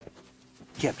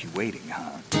Kept you waiting,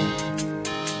 huh?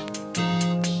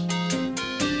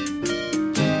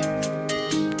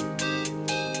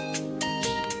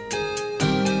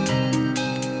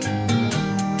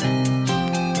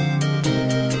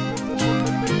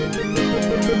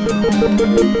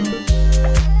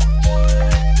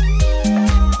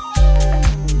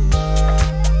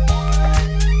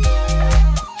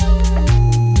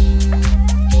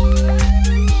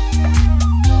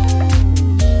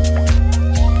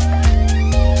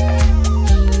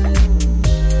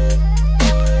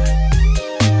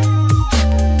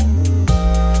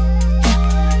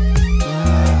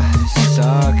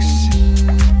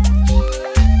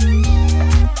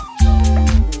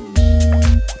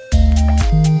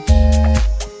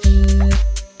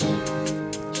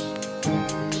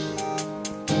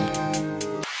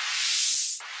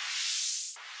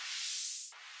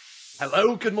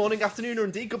 Hello, good morning, afternoon, or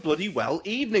indeed good bloody well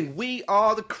evening. We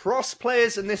are the Cross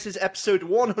Players, and this is episode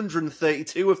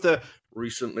 132 of the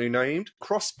recently named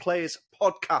Cross Players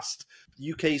podcast,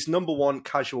 the UK's #1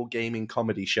 casual gaming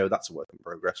comedy show. That's a work in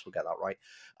progress, we'll get that right.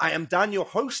 I am Dan, your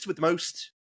host with the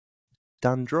most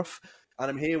dandruff, and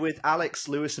I'm here with Alex,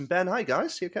 Lewis, and Ben. Hi,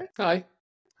 guys, you okay? Hi.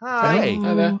 Hi. Hey.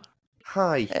 Hi there.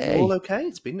 Hi. Hey. You all okay?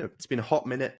 It's been a hot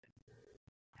minute.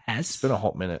 It's been a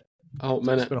hot minute.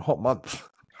 It's been a hot month.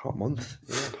 Hot month.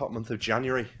 Yeah, hot month of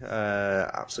January.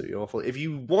 Absolutely awful. If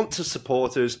you want to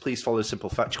support us, please follow Simple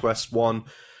Fetch Quest. 1,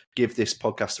 give this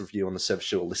podcast a review on the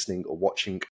service you're listening or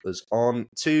watching us on.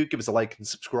 2, give us a like and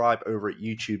subscribe over at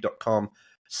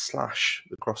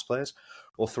youtube.com/thecrossplayers.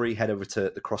 Or 3, head over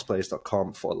to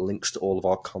thecrossplayers.com for links to all of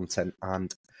our content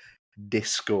and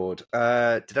Discord.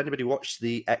 Did anybody watch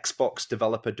the Xbox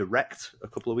Developer Direct a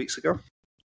couple of weeks ago?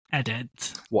 I did.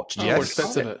 Watched I watched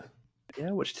bits of it.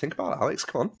 Yeah, what did you think about it, Alex?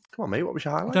 Come on, mate. What was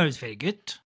your I highlight? thought it was very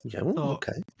good. Yeah, Thought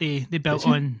okay. They built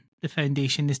on the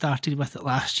foundation they started with it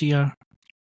last year.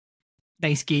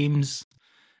 Nice games,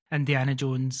 Indiana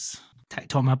Jones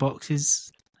ticked all my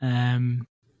boxes. But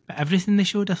everything they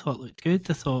showed I thought looked good.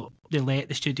 I thought they let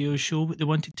the studios show what they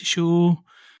wanted to show.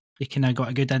 They kind of got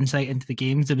a good insight into the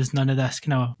games. There was none of this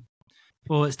kind of,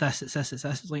 well, it's this, it's this, it's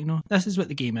this. It's like, no, this is what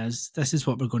the game is. This is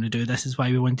what we're going to do. This is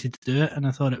why we wanted to do it. And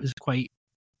I thought it was quite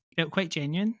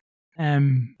genuine.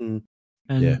 And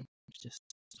it's just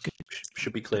good.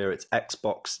 Should be clear, it's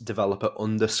Xbox Developer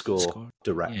 _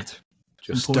 Direct. Yeah.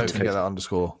 Just Don't Important. forget that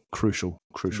underscore. Crucial.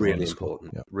 really underscore.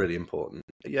 important. Yeah. Really important.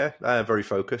 Yeah, very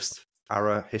focused.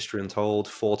 Ara, History Untold,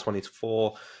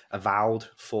 424, Avowed,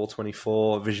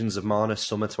 424, Visions of Mana,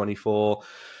 Summer 24,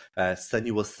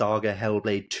 Senua Saga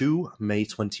Hellblade 2, May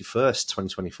 21st,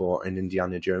 2024, and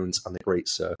Indiana Jones and the Great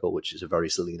Circle, which is a very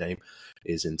silly name,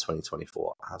 is in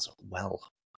 2024 as well.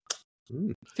 Do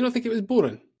you not think it was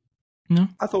boring? No.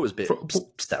 I thought it was a bit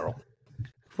sterile.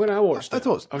 When I watched it, I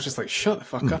was just like, shut the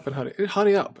fuck up and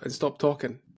hurry up and stop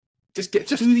talking. Just get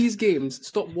through these games.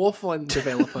 Stop waffling,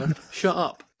 developer. Shut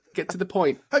up. Get to the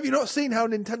point. Have you not seen how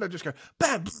Nintendo just go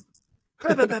bam,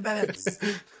 bam, bam, bam, bam,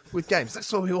 with games?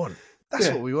 That's what we want. That's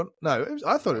what we want. No,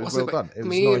 I thought it was well done. It was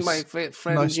me nice, and my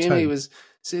friend nice Jimmy tone. was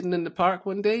sitting in the park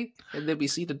one day, and then we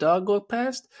see the dog go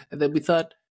past, and then we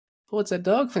thought, what's that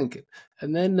dog thinking?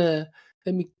 And then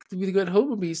we got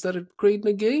home and we started creating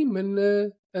a game, and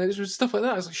it was stuff like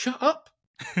that. I was like, shut up.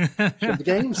 Show the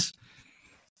games.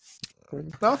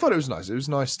 No, I thought it was nice. It was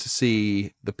nice to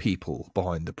see the people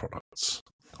behind the products.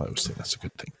 I always think that's a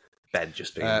good thing. Ben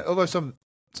just being... Although some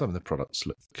of the products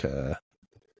look a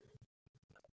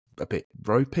bit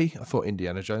ropey. I thought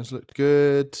Indiana Jones looked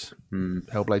good.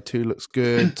 Hellblade 2 looks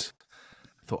good.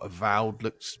 I thought Avowed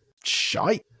looks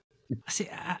shite. See,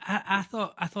 I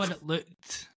thought it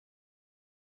looked.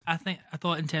 I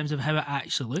thought in terms of how it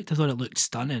actually looked, I thought it looked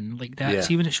stunning. Like that. Yeah.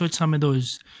 See when it showed some of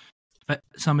those,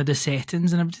 some of the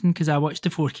settings and everything. Because I watched the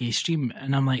 4K stream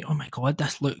and I'm like, oh my god,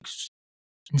 this looks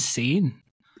insane.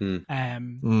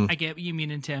 I get what you mean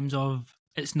in terms of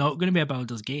it's not going to be a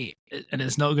Baldur's Gate, and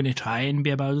it's not going to try and be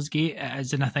a Baldur's Gate. It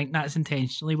is, and I think that's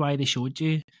intentionally why they showed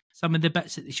you some of the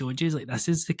bits that they showed you. Is like this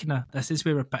is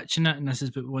where we're pitching it, and this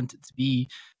is what we want it to be.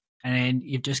 And then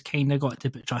you've just kind of got to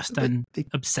put trust in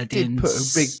Obsidian. Did put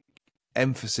a big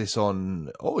emphasis on,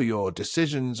 your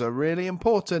decisions are really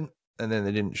important, and then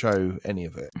they didn't show any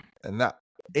of it. And that,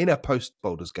 in a post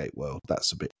Baldur's Gate world,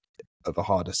 that's a bit of a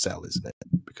harder sell, isn't it?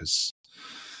 Because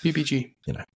PPG.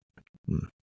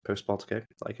 Post Baldur's Gate,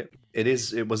 like it.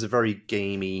 It was a very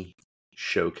gamey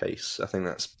showcase. I think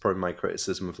that's probably my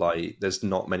criticism of there's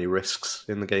not many risks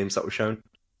in the games that were shown.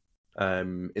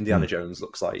 Indiana Jones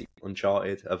looks like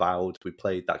Uncharted, Avowed. We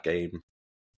played that game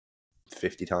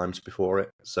 50 times before it,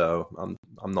 so I'm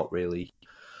not really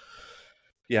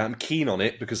Yeah, I'm keen on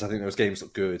it because I think those games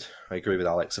look good. I agree with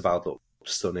Alex. Avowed look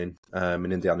stunning.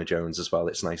 And Indiana Jones as well.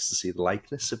 It's nice to see the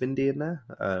likeness of Indy in there,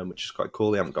 which is quite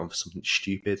cool. They haven't gone for something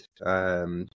stupid.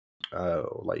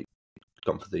 Like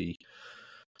gone for the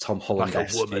Tom Holland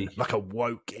Like a woman, like a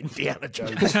woke Indiana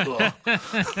Jones.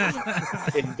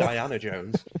 Indiana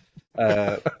Jones.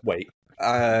 Wait.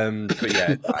 But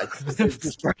yeah,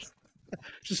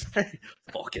 just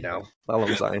fucking hell. How long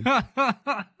was that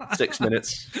in? 6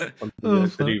 minutes on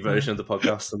the new version of the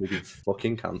podcast, and we've been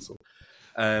fucking cancelled.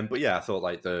 But yeah, I thought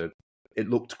like it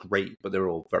looked great, but they're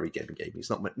all very gamey. It's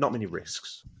not many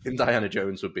risks. Indiana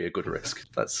Jones would be a good risk.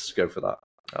 Let's go for that.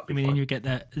 I mean, you get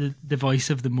the voice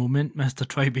of the moment, Mr.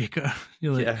 Troy Baker.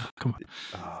 You're like, yeah. come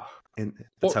on.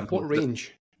 What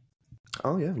range?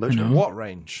 Oh yeah, loads know. range. What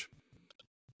range?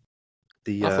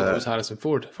 I thought that was Harrison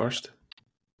Ford first.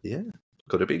 Yeah,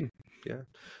 could have been. Yeah,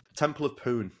 Temple of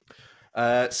Poon.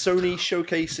 Sony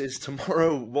showcases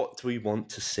tomorrow. What do we want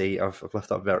to see? I've left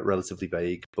that relatively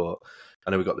vague, but I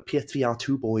know we've got the PSVR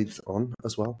 2 boys on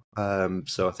as well.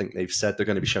 So I think they've said they're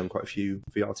going to be showing quite a few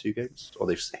VR2 games, or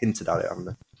they've hinted at it,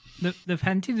 haven't they? They've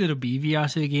hinted there'll be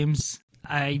VR2 games.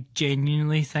 I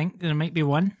genuinely think there might be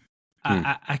one.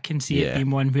 I can see it being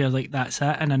one where like that's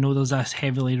it. And I know there's this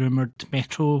heavily rumoured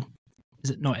Metro. Is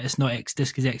it not? It's not Exodus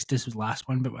because Exodus was the last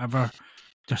one, but whatever.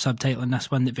 They're subtitling this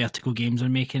one that Vertigo Games are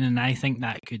making, and I think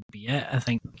that could be it. I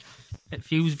think it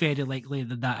feels very likely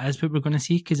that is what we're going to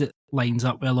see because it lines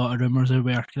up with a lot of rumours that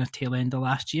were kind of tail end of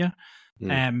last year.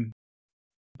 But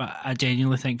I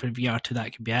genuinely think for VR2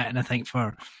 that could be it, and I think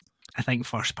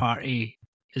first party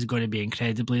is going to be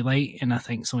incredibly light, and I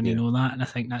think Sony know that, and I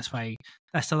think that's why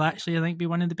this will actually I think be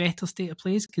one of the better state of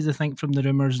plays because I think from the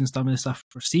rumours and some of the stuff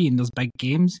we're seeing, there's big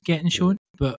games getting shown,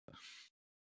 but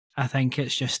I think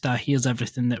it's just here's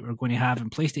everything that we're going to have in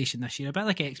PlayStation this year. A bit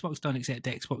like Xbox done, except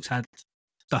Xbox had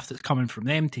stuff that's coming from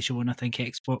them to show, and I think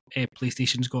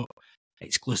PlayStation's got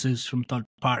exclusives from third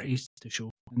parties to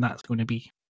show, and that's going to be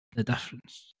the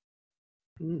difference.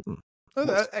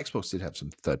 Oh, Xbox did have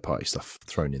some third-party stuff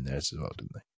thrown in there as well,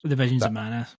 didn't they? The Visions of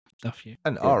Mana stuff, yeah.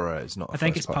 And Aura is not. I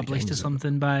think it's published game, or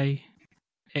something by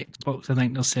Xbox. I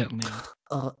think there's certainly.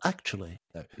 Actually,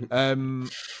 no.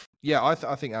 Yeah, I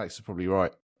think Alex is probably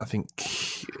right. I think,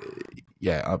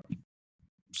 I'm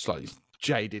slightly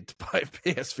jaded by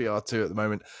PSVR 2 at the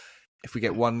moment. If we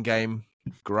get one game,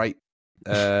 great.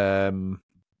 I'm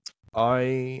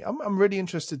really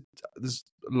interested. There's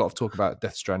a lot of talk about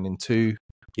Death Stranding 2.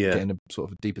 Yeah. Getting a sort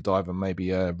of a deeper dive and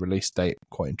maybe a release date.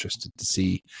 Quite interested to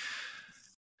see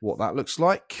what that looks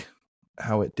like,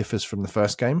 how it differs from the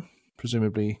first game,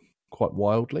 presumably quite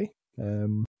wildly.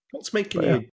 What's making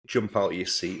you jump out of your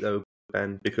seat though,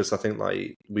 Ben? Because I think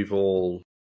like we've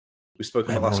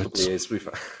spoken the last couple of years. We've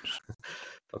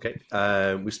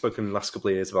spoken the last couple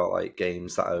of years about like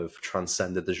games that have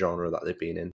transcended the genre that they've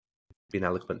been in. Been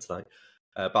eloquent tonight.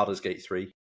 Baldur's Gate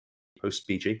 3 post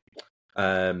BG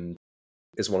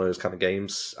is one of those kind of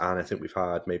games, and I think we've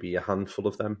had maybe a handful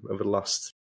of them over the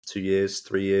last 2 years,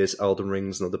 3 years. Elden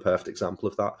Ring's another perfect example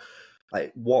of that.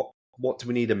 Like, what do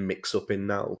we need to mix up in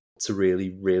now to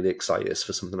really, really excite us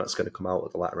for something that's going to come out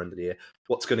at the latter end of the year?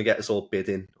 What's going to get us all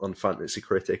bidding on Fantasy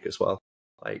Critic as well?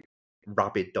 Like,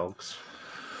 rabid dogs.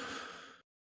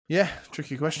 Yeah,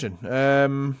 tricky question.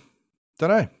 Don't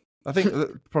know. I think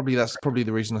that's probably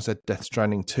the reason I said Death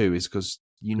Stranding 2 is because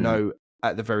you know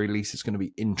at the very least it's going to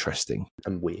be interesting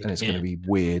and weird, and it's going to be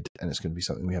weird, and it's going to be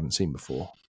something we haven't seen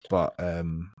before. But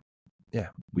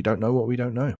we don't know what we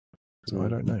don't know, so I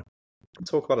don't know. I'll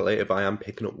talk about it later, but I am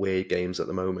picking up weird games at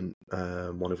the moment,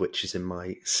 one of which is in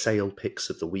my sale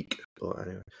picks of the week. But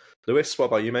anyway, Lewis, what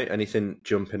about you, mate? Anything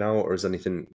jumping out, or is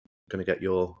anything going to get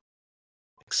your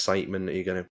excitement? Are you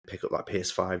going to pick up that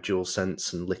PS5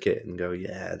 DualSense and lick it and go,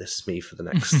 yeah, this is me for the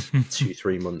next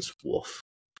 2-3 months? Woof.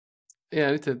 Yeah,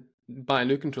 I need to buy a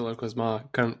new controller because my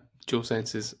current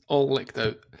DualSense is all licked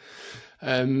out.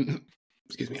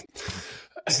 Excuse me.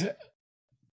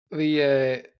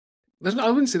 I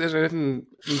wouldn't say there's anything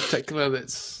in particular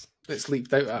that's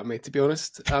leaped out at me, to be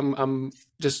honest. I'm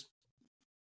just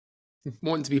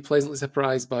wanting to be pleasantly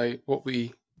surprised by what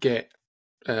we get,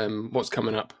 what's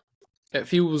coming up. It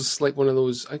feels like one of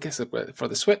those, I guess, for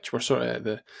the Switch, we're sort of at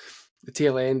the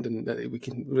tail end, and that we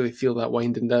can really feel that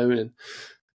winding down. And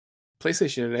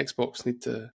PlayStation and Xbox need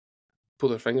to pull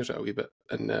their fingers out a wee bit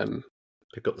and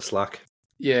pick up the slack.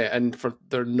 Yeah, and for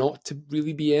there not to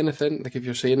really be anything, like if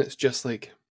you're saying it's just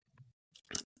like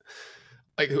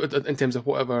in terms of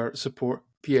whatever support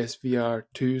PSVR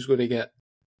 2 is going to get,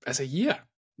 it's a year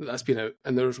that's been out,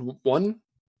 and there's one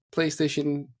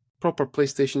proper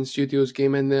PlayStation Studios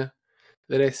game in there.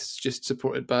 The rest is just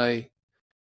supported by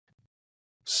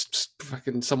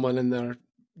fucking someone in their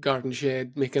garden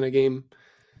shed making a game.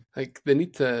 Like, they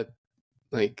need to,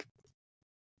 like,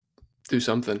 do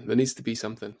something. There needs to be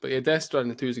something. But yeah, Death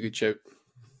Stranding 2 is a good shout.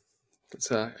 It's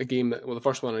a game that, well, the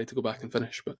first one I need to go back and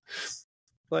finish, but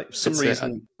Like, for some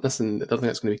reason... listen, I don't think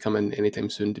it's going to be coming anytime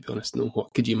soon, to be honest. Know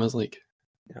what Kojima's like.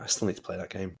 Yeah, I still need to play that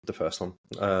game, the first one.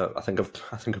 I think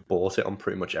I've bought it on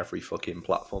pretty much every fucking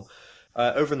platform.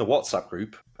 Over in the WhatsApp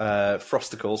group,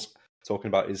 Frosticles talking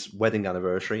about his wedding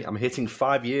anniversary. I'm hitting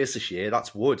 5 years this year.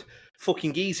 That's wood.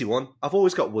 Fucking easy one. I've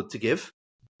always got wood to give.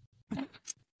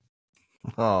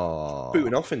 Oh,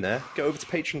 Booting off in there. Go over to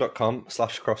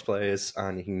patreon.com/crossplayers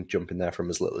and you can jump in there from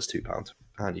as little as £2.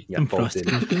 And you can get involved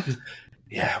in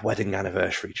wedding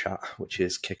anniversary chat, which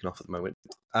is kicking off at the moment.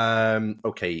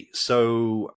 Okay,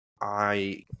 so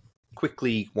I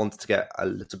quickly wanted to get a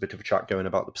little bit of a chat going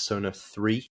about the Persona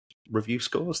 3 review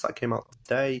scores that came out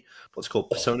today. What's called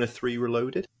Persona 3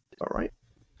 Reloaded. Is that right?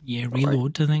 Yeah,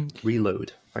 Reload, right? I think.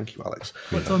 Reload. Thank you, Alex.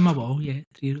 What's on my wall? Yeah,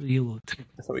 Reload.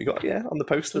 That's what we got, on the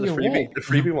poster, the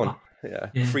freebie one. Yeah,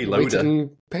 freeloader.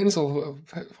 And pencil,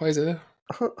 why is it there?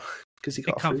 Because you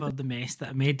got to cover the mess that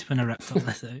I made when I ripped all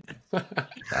this out.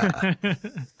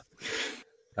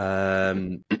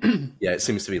 Yeah, it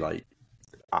seems to be like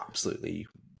absolutely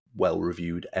well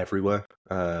reviewed everywhere.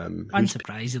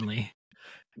 Unsurprisingly.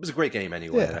 It was a great game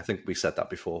anyway, and I think we said that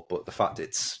before, but the fact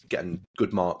it's getting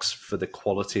good marks for the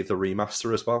quality of the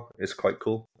remaster as well is quite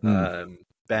cool.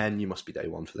 Ben, you must be day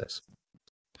one for this.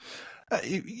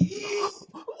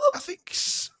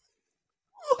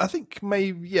 I think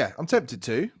maybe, yeah, I'm tempted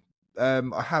to.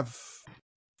 I've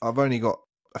only got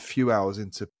a few hours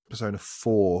into Persona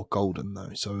 4 Golden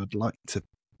though, so I'd like to,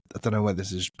 I don't know whether to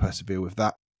just persevere with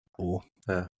that or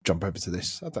jump over to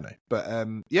this. I don't know. But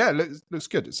looks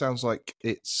good. It sounds like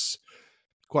it's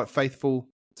quite faithful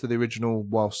to the original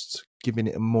whilst giving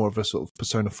it more of a sort of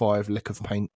Persona 5 lick of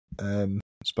paint. It's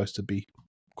supposed to be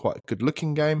quite a good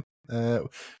looking game. A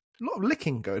lot of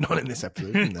licking going on in this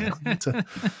episode, isn't there? I need to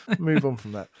move on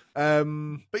from that.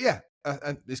 But yeah,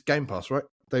 and it's Game Pass, right?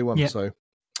 Day one, so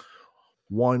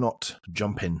why not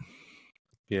jump in?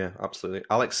 Yeah, absolutely.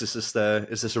 Alex, is this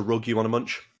a rug you want to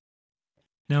munch?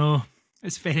 No,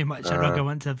 it's very much a rug I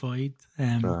want to avoid.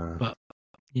 But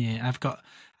yeah, I've got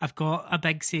a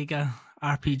big Sega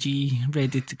RPG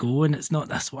ready to go, and it's not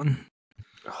this one.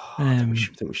 I think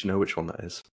we should know which one that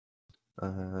is.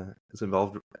 Does it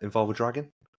involve a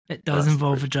dragon? It does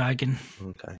involve a dragon.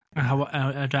 Okay.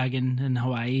 A dragon in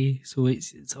Hawaii, so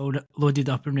it's all loaded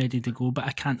up and ready to go, but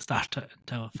I can't start it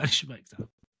until I finish my exam.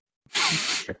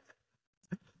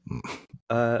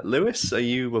 Lewis, are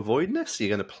you avoiding this? Are you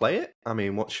going to play it? I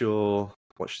mean, what's your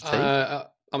take? I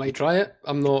might try it.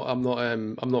 I'm not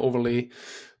overly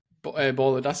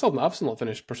bothered. I've still not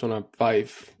finished Persona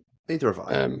 5. Neither have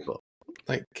I. But...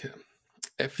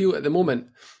 I feel at the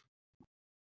moment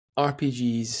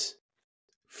RPGs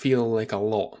feel like a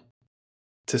lot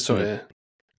to sort of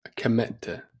commit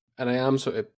to, and I am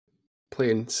sort of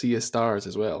playing Sea of Stars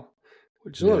as well,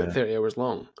 which is only about 30 hours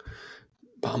long.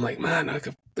 But I'm like, man, I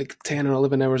got like 10 or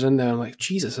 11 hours in there. I'm like,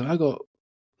 Jesus, have I got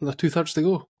another 2/3 to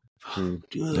go?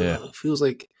 It feels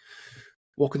like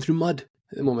walking through mud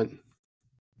at the moment.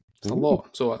 It's a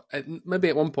lot. So maybe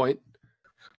at one point,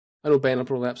 I know Ben will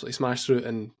probably absolutely smash through it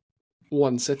in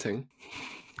one sitting.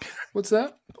 What's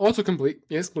that? Autocomplete.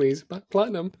 Yes, please.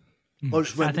 Platinum. I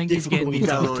think he's getting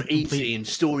down on easy in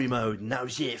story mode, and that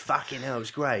was it. Fucking hell, it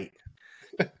was great.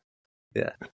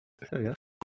 Yeah. There we go.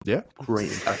 Yeah. Great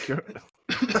and accurate.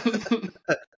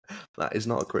 That is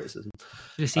not a criticism.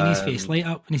 Should have seen his face light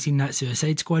up when he seen that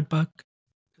Suicide Squad bug.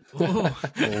 Oh,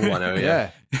 I know,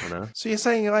 yeah. I know. So you're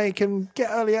saying I can get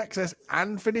early access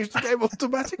and finish the game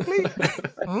automatically?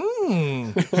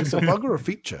 Is this a bug or a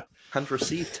feature? And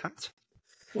receive tat.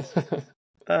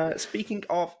 Speaking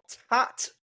of tat,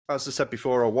 as I said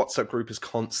before, our WhatsApp group is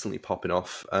constantly popping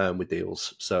off with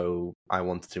deals. So I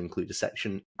wanted to include a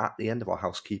section at the end of our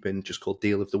housekeeping just called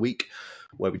Deal of the Week,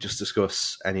 where we just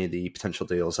discuss any of the potential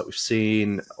deals that we've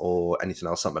seen or anything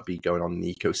else that might be going on in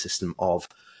the ecosystem of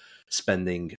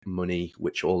spending money,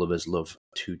 which all of us love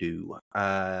to do.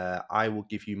 I will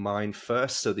give you mine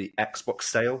first. So the Xbox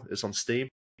sale is on Steam.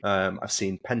 I've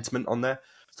seen Pentiment on there.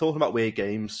 Talking about weird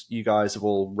games, you guys have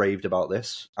all raved about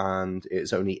this, and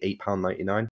it's only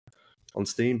 £8.99 on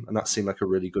Steam, and that seemed like a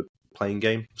really good playing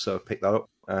game, so pick that up.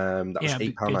 That was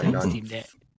 £8.99.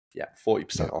 Yeah,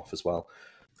 40% off as well.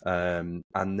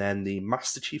 And then the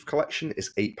Master Chief Collection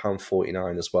is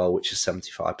 £8.49 as well, which is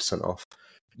 75% off.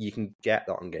 You can get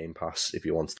that on Game Pass if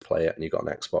you wanted to play it and you've got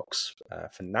an Xbox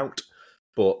for nout.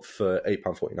 But for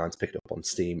 £8.49 to pick it up on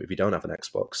Steam, if you don't have an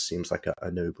Xbox, seems like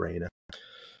a no-brainer.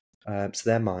 So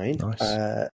they're mine.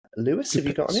 Nice. Lewis, Good have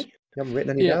you got picks. any? You haven't written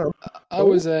any Yeah, down. I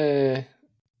was. The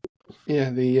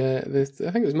I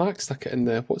think it was Max stuck it in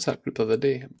the WhatsApp group the other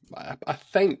day. I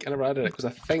think I never added it because I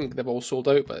think they've all sold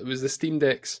out. But it was the Steam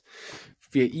Decks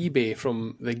via eBay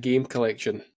from the game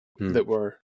collection that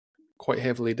were quite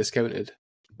heavily discounted.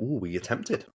 Ooh, were you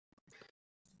tempted?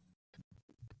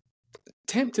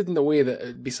 Tempted in the way that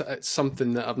it'd be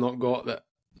something that I've not got that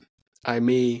I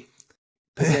may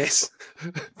possess.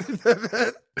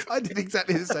 I did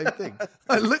exactly the same thing.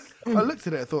 I looked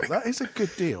at it and thought, that is a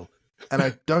good deal. And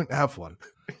I don't have one.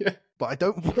 Yeah. But I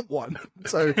don't want one.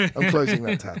 So I'm closing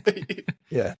that tab.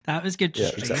 Yeah. That was good. Yeah,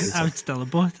 Straight. exactly. I would still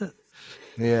have bought it.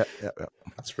 Yeah.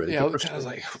 That's really Yeah, I good. looked at it, I was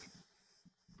like,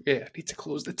 yeah, I need to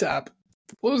close the tab.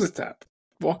 Close the tab.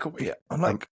 Walk away. Yeah. I'm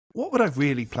like, what would I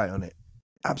really play on it?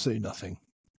 Absolutely nothing.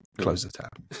 Close the tab.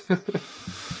 Do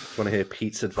you want to hear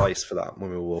Pete's advice for that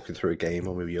when we were walking through a game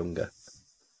when we were younger?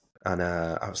 And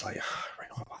I was like, I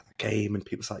know about the game. And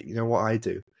people's like, you know what I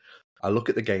do? I look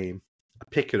at the game, I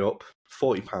pick it up,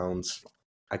 £40,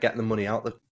 I get the money out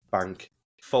the bank,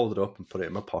 fold it up and put it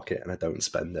in my pocket, and I don't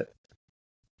spend it.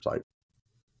 It's like,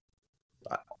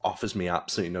 that offers me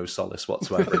absolutely no solace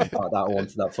whatsoever. That I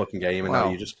wanted that fucking game, and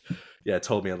now you just,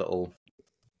 told me a little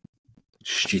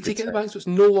Do you take it in the bank so it's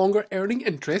no longer earning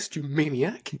interest, you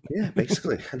maniac? Yeah,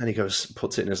 basically. And then he goes,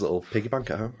 puts it in his little piggy bank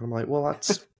at home. I'm like, well,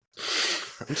 that's...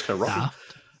 I'm just going to rob him.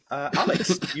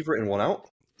 Alex, you've written one out.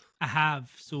 I have.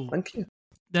 So Thank you.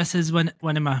 this is one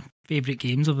of my favourite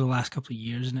games over the last couple of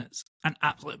years, and it's an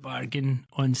absolute bargain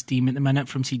on Steam at the minute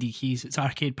from CD Keys. It's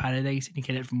Arcade Paradise, and you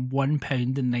get it from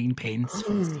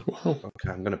 £1.09. Wow. Okay,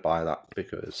 I'm going to buy that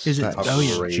because Is it I've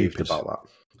brilliant? raved about that.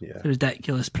 Yeah. It's a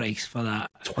ridiculous price for that.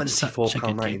 It's such a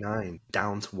good game. £24.99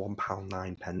 down to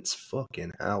 £1.09.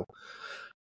 Fucking hell.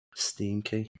 Steam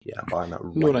key. Yeah, I'm buying that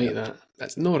right No right, now. that.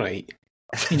 That's no right.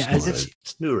 I mean, it is.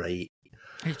 It's no right.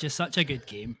 It's just such a good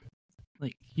game.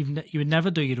 Like you would never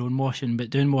do your own washing,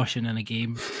 but doing washing in a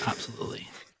game, absolutely.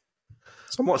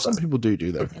 Some people do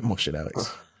their washing,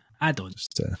 Alex. I don't.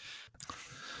 Just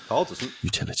Carl doesn't.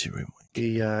 utility room.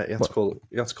 He had to call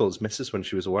his missus when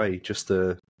she was away just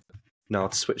to know how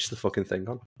to switch the fucking thing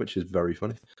on, which is very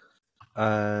funny.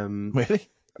 Really?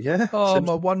 Yeah. Oh,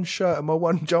 my one shirt and my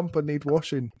one jumper need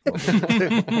washing. How do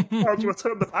I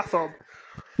turn the bath on?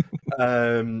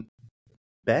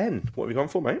 Ben, what have you gone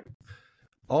for, mate?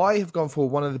 I have gone for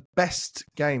one of the best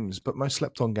games, but most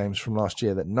slept-on games from last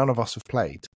year that none of us have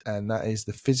played, and that is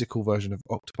the physical version of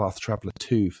Octopath Traveler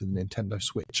 2 for the Nintendo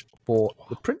Switch for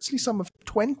the princely sum of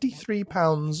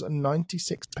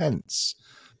 £23.96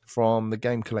 from the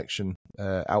Game Collection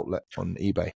outlet on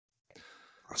eBay.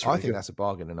 I think that's a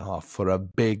bargain and a half for a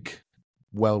big,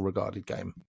 well-regarded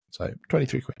game. So,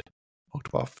 23 quid.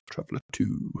 Octopath Traveler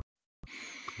 2.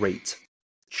 Great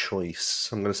choice.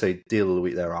 I'm going to say deal of the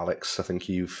week there, Alex. I think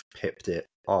you've pipped it.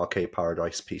 Arcade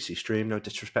Paradise PC Stream. No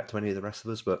disrespect to any of the rest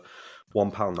of us, but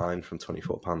 £1.09 from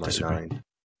 £24.99.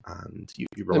 And you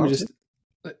Let me just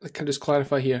can I just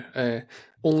clarify here.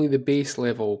 Only the base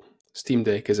level Steam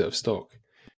Deck is out of stock.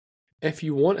 If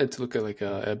you wanted to look at like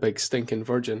a big stinking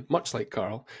virgin, much like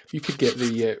Carl, you could get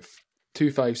the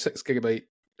 256 gigabyte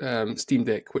Steam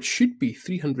Deck, which should be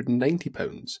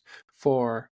 £390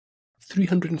 for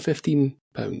 £315.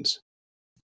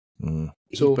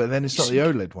 So, but then it's not the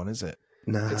OLED one, is it?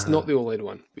 No, it's not the OLED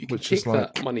one. But you can take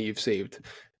that money you've saved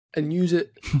and use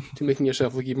it to making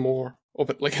yourself look even more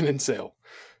of it like an incel.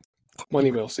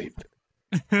 Money well saved.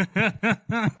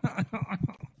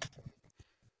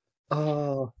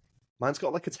 Mine's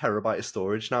got like a terabyte of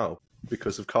storage now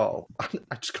because of Carl.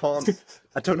 I just can't.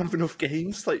 I don't have enough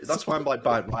games. Like that's why I'm like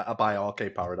I buy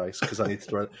Arcade Paradise because I need to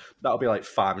throw. That'll be like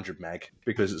 500 meg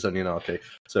because it's only an arcade.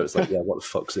 So it's like, yeah, what the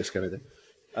fuck's this gonna do?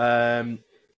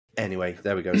 Anyway,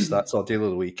 there we go. So that's our deal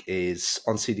of the week. Is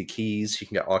on CD Keys. You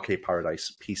can get Arcade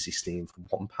Paradise PC Steam for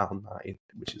 £1.09,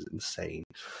 which is insane.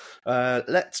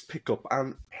 Let's pick up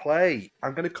and play.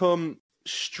 I'm gonna come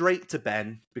straight to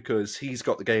Ben because he's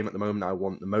got the game at the moment I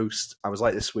want the most. I was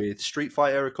like this with Street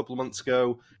Fighter a couple of months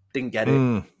ago. Didn't get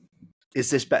it. Is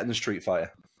this better than Street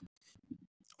Fighter?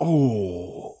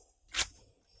 Oh,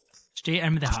 straight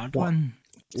in with the hard one.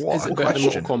 What is a it better than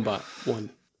question. Mortal Kombat 1?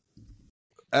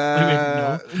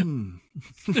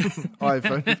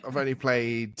 I've only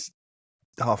played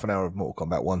half an hour of Mortal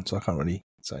Kombat 1, so I can't really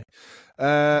say.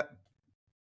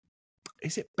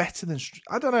 Is it better than?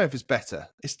 I don't know if it's better.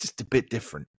 It's just a bit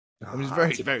different. I mean, it's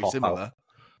very, very similar. Out.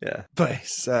 Yeah, but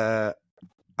it's. I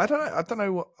don't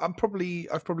know what. I've probably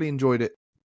enjoyed it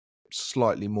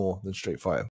slightly more than Street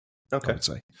Fighter. Okay, I would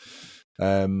say.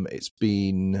 It's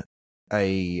been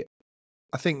a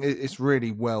I think it's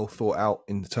really well thought out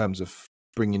in terms of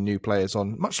bringing new players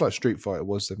on. Much like Street Fighter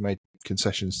was, they've made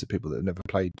concessions to people that have never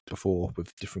played before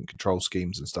with different control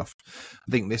schemes and stuff.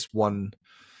 I think this one,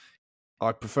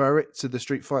 I prefer it to the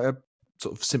Street Fighter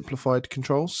sort of simplified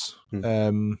controls.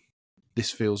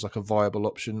 This feels like a viable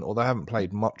option. Although I haven't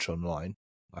played much online,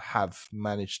 I have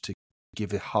managed to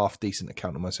give a half decent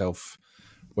account of myself.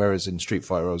 Whereas in Street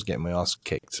Fighter, I was getting my ass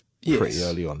kicked pretty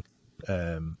early on.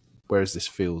 Whereas this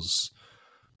feels,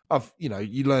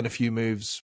 you learn a few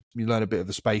moves, you learn a bit of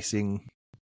the spacing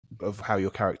of how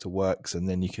your character works, and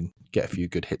then you can get a few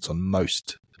good hits on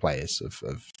most players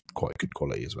of quite good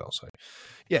quality as well. So,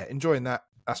 yeah, enjoying that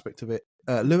aspect of it.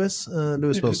 Lewis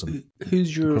Wilson,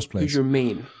 who's your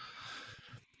main?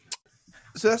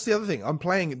 So that's the other thing. I'm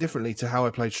playing it differently to how I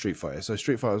played Street Fighter. So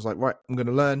Street Fighter was like, right, I'm going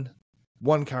to learn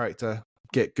one character,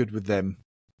 get good with them,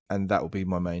 and that will be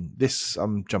my main. This,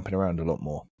 I'm jumping around a lot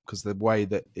more because the way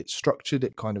that it's structured,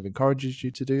 it kind of encourages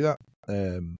you to do that.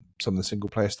 Some of the single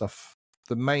player stuff.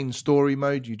 The main story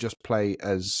mode, you just play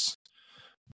as...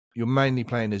 You're mainly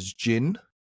playing as Jin,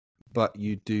 but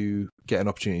you do get an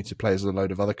opportunity to play as a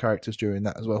load of other characters during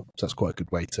that as well. So that's quite a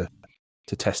good way to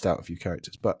test out a few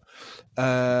characters. But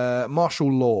Martial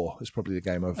Law is probably the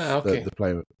game of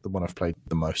the one I've played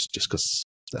the most, just because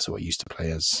that's what I used to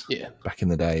play as back in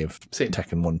the day of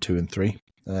Tekken 1, 2, and 3.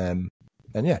 And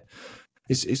yeah,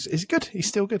 it's good. He's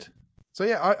still good. So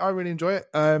yeah, I really enjoy it.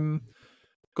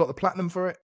 Got the platinum for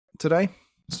it today.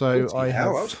 So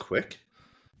that was quick.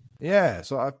 Yeah,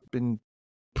 so I've been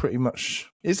pretty much...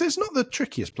 It's not the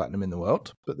trickiest platinum in the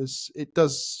world, but it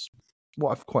does...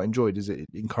 What I've quite enjoyed is it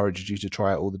encourages you to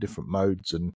try out all the different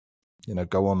modes and,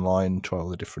 go online, try all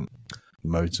the different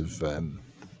modes of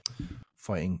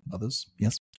fighting others.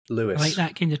 Yes. Lewis. I like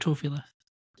that kind of trophy list.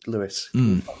 Lewis,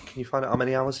 can you find out how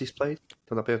many hours he's played?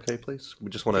 Would that be okay, please? We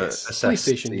just want to assess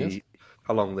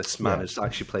how long this man has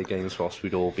actually played games whilst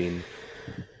we'd all been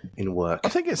in work. I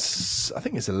think it's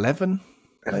 11.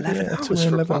 11 hours. For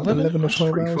 11 or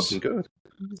 12 hours. Fucking good.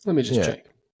 Let me just check.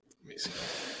 Let me see.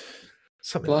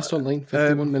 Last online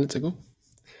 51 minutes ago.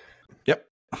 Yep.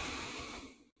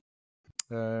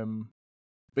 But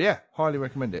yeah, highly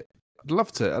recommend it. I'd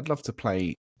love to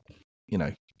play,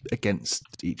 against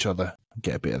each other,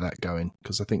 get a bit of that going,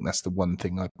 because I think that's the one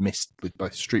thing I've missed with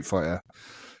both Street Fighter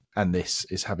and this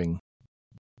is having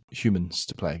humans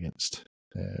to play against.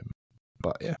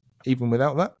 But yeah, even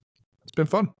without that, it's been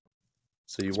fun.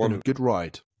 So It's been a good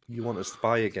ride. You want us to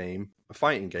buy a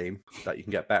fighting game that you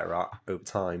can get better at over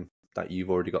time that you've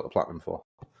already got the platinum for?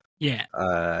 Yeah.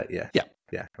 Yeah.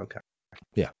 Okay.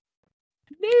 Yeah.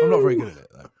 No! I'm not very good at it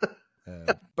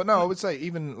though. But no, I would say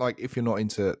even like if you're not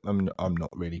into, I'm not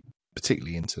really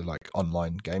particularly into like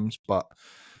online games, but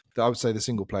I would say the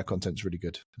single player content's really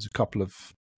good. There's a couple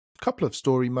of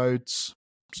story modes,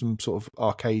 some sort of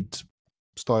arcade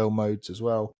style modes as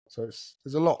well. So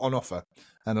there's a lot on offer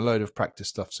and a load of practice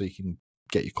stuff so you can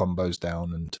get your combos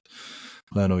down and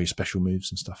learn all your special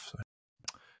moves and stuff. So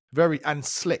very and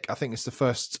slick. I think it's the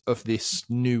first of this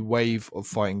new wave of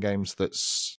fighting games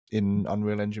that's in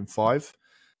Unreal Engine 5.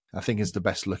 I think is the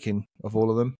best looking of all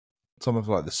of them. Some of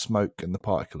like the smoke and the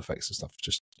particle effects and stuff,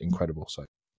 just incredible. So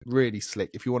really slick.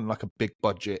 If you want like a big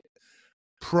budget,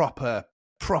 proper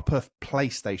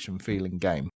PlayStation feeling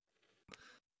game,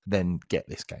 then get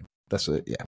this game. That's it.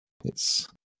 Yeah, it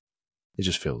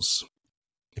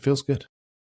feels good.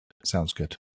 It sounds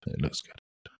good. It looks good.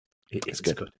 It's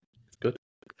good. It's good.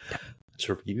 Yeah. It's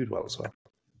reviewed well as well.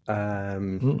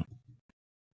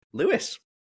 Lewis.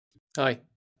 Hi.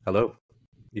 Hello.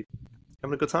 You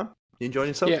having a good time? You enjoying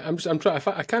yourself? Yeah, I'm trying.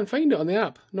 I can't find it on the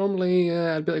app. Normally,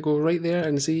 I'd be able to go right there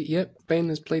and see. Yep, Ben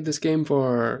has played this game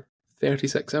for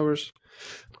 36 hours.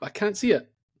 I can't see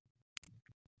it.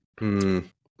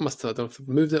 Must have, I don't know if I've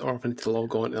moved it or if I need to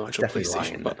log on to the actual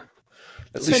PlayStation. But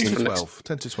at least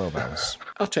 10 to 12 hours.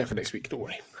 I'll check for next week. Don't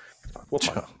worry.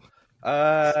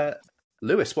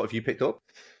 Lewis, what have you picked up?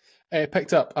 I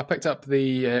picked up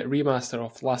the remaster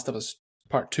of Last of Us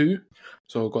Part 2.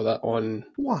 So I got that on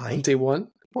day one.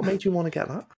 What made you want to get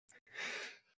that?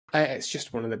 It's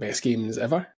just one of the best games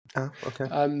ever. Ah, okay.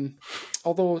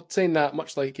 Although saying that,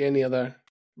 much like any other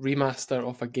remaster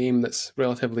of a game that's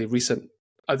relatively recent,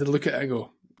 I did look at it and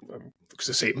go, looks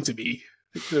the same to me.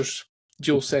 There's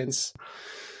DualSense.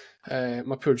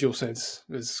 My poor DualSense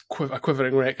was a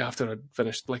quivering wreck after I'd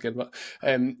finished blinking, but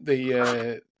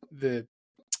it's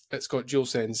got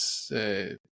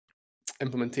DualSense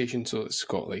implementation, so it's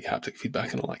got like haptic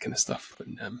feedback and all that kind of stuff.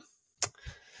 And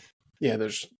yeah,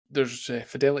 there's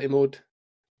fidelity mode,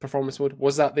 performance mode.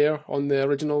 Was that there on the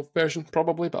original version?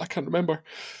 Probably, but I can't remember.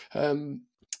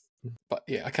 But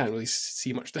yeah, I can't really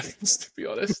see much difference, to be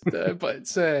honest. But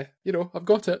it's, I've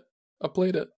got it. I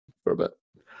played it for a bit.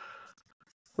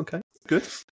 Okay, good.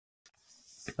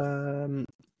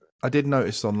 I did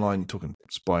notice online,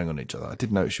 spying on each other, I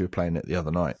did notice you were playing it the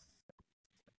other night.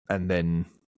 And then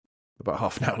about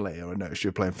half an hour later, I noticed you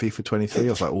were playing FIFA 23. I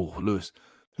was like, oh, Lewis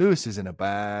is in a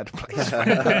bad place.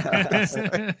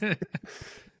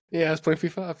 Yeah, I was playing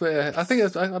FIFA.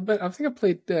 I think I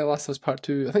played Last of Us Part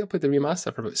 2. I think I played the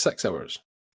remaster for about 6 hours.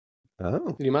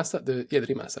 Oh. The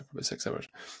remaster for about 6 hours.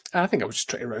 I think I was just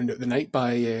trying to round out the night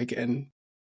by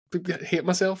hate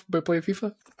myself by playing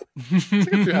FIFA. I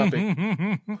think I'm too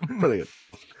happy. Brilliant.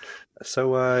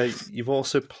 So you've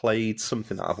also played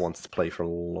something that I've wanted to play for a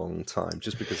long time,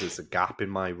 just because there's a gap in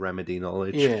my Remedy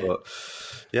knowledge. Yeah. But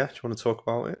yeah, do you want to talk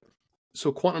about it?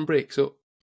 So Quantum Break. So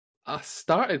I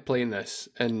started playing this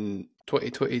in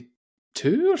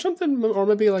 2022 or something, or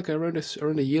maybe like around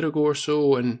a year ago or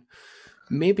so, and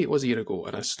maybe it was a year ago,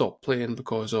 and I stopped playing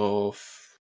because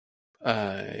of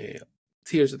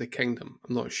Tears of the Kingdom.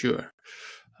 I'm not sure,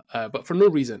 but for no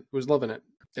reason. I was loving it.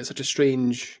 It's such a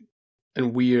strange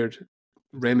and weird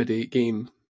Remedy game.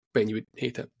 Ben, you would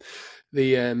hate it.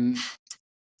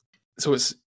 So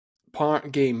it's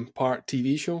part game, part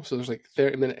TV show. So there's like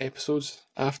 30-minute episodes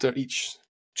after each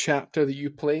chapter that you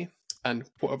play, and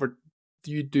whatever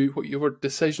you do, whatever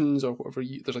decisions or whatever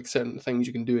there's like certain things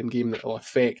you can do in game that will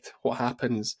affect what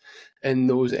happens in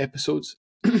those episodes.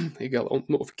 You get a little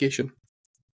notification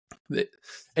that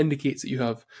indicates that you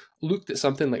have looked at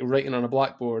something like writing on a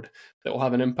blackboard that will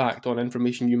have an impact on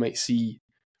information you might see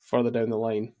further down the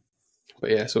line. But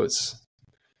yeah, so it's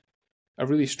a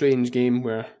really strange game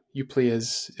where you play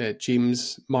as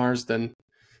James Marsden,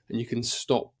 and you can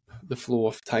stop the flow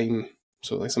of time.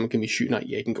 So like someone can be shooting at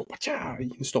you, you can go, Pacha! You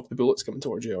can stop the bullets coming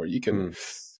towards you, or you can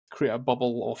create a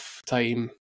bubble of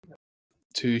time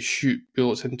to shoot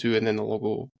bullets into, and then they'll all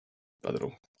go, I don't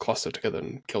know, cluster together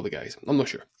and kill the guys. I'm not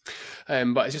sure.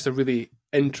 But it's just a really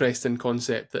interesting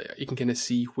concept that you can kind of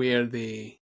see where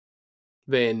they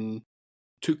then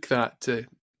took that to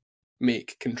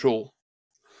make Control.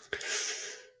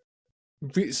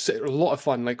 It's a lot of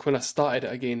fun. Like when I started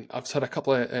it again, I've had a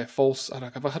couple of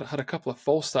had a couple of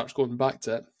false starts going back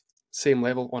to it. Same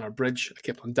level on a bridge. I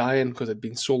kept on dying because it'd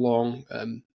been so long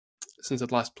since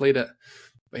I'd last played it.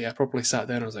 But yeah, I properly sat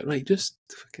there and I was like, right, just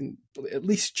fucking at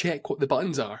least check what the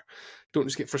buttons are. Don't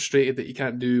just get frustrated that you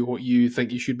can't do what you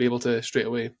think you should be able to straight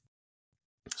away.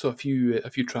 So a few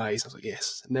tries, I was like,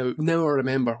 yes, now I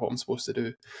remember what I'm supposed to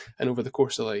do. And over the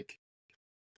course of like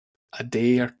a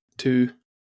day or two,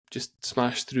 just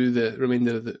smashed through the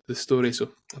remainder of the story. So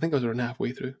I think I was around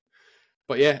halfway through.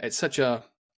 But yeah, it's such an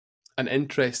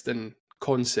interesting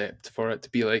concept for it to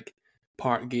be like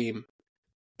part game,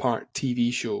 part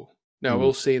TV show. Now, I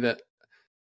will say that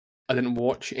I didn't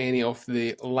watch any of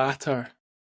the latter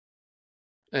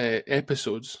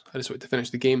episodes. I just wanted to finish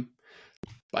the game.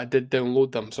 But I did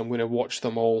download them, so I'm going to watch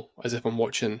them all as if I'm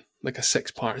watching like a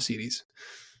 6-part series.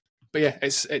 But yeah,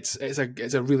 it's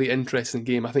a really interesting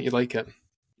game. I think you'd like it.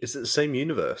 Is it the same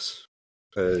universe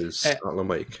as Alan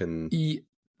Wake? And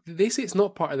they say it's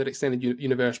not part of their extended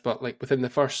universe, but like within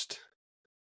the first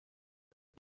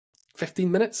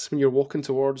 15 minutes when you're walking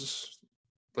towards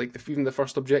like even the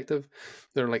first objective,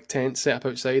 there are like tents set up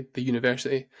outside the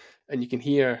university, and you can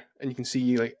hear and you can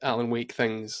see like Alan Wake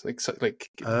things, you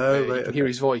can hear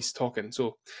his voice talking.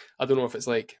 So I don't know if it's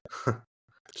like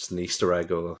just an Easter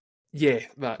egg or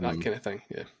that kind of thing.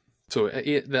 Yeah, so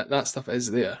that stuff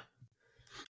is there.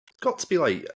 Got to be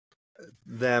like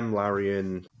them, Larry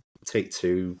and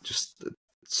Take-Two, just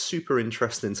super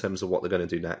interesting in terms of what they're going to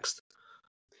do next.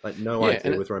 Like no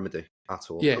idea with Remedy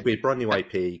at all. Yeah. It could be a brand new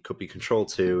IP, could be Control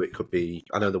 2, it could be,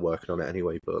 I know they're working on it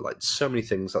anyway, but like so many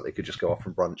things that they could just go off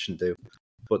and branch and do.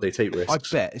 But they take risks. I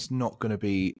bet it's not going to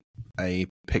be a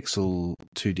pixel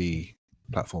 2D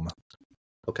platformer.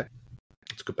 Okay.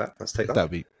 That's a good bet. Let's take that. That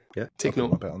would be... Yeah. Take I'll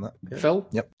note. put my bet on that. Yeah. Phil?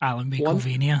 Yep. Alan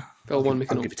Wakeovania. Phil, one,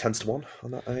 I'll give you 10 to 1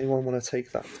 on that. Anyone want to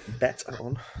take that bet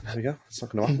on? There we go. It's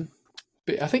not going to happen.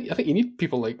 But I think you need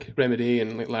people like Remedy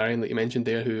and like Larry, like you mentioned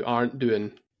there, who aren't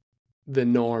doing the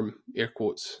norm, air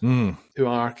quotes, who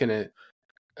are kind of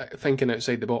thinking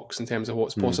outside the box in terms of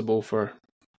what's possible for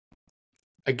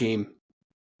a game.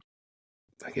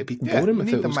 I think it'd be boring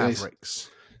without the those guys. Mavericks.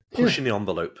 Pushing the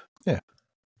envelope. Yeah,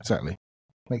 exactly.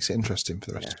 Makes it interesting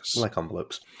for the rest of us. I like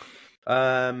envelopes.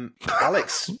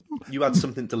 Alex, you had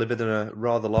something delivered in a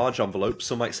rather large envelope,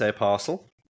 some might say a parcel,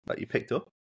 that you picked up.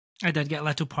 I did get a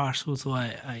little parcel, so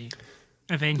I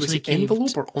eventually Was it caved.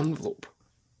 envelope or envelope?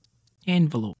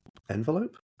 Envelope.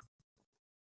 Envelope?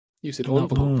 You said No.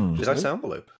 envelope. Did I say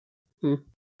envelope?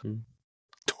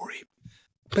 Tory.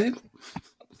 Ben?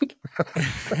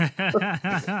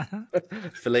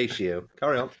 Fellatio.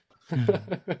 Carry on.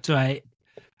 So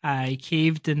I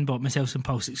caved and bought myself some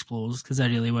Pulse Explorers because I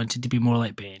really wanted to be more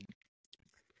like Ben.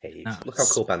 Hey, That look how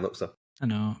was- cool Ben looks though. I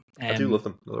know. I do love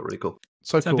them. They look really cool.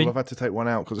 So So I've cool, been- I've had to take one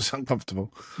out because it's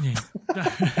uncomfortable. Yeah.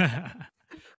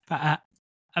 But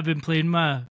I've been playing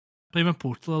my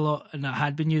Portal a lot, and I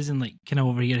had been using like kind of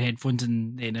over-ear headphones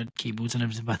and inner cables and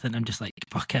everything with it. And I'm just like,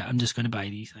 fuck it, I'm just going to buy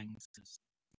these things.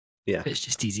 Yeah. It's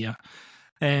just easier.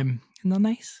 And they're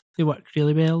nice. They work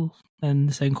really well, and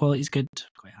the sound quality's good.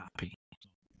 Quite happy.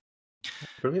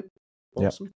 Brilliant. Yep.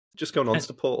 Awesome. Just going on to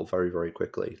the Portal very, very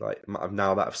quickly. Like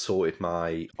now that I've sorted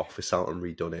my office out and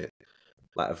redone it,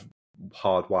 like I've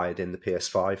hardwired in the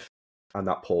PS5, and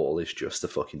that Portal is just a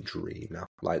fucking dream now.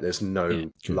 Like there's no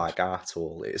good. lag at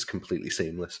all. It is completely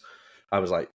seamless. I was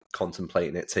like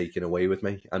contemplating it taking away with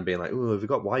me and being like, oh, have we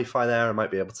got Wi-Fi there? I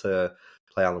might be able to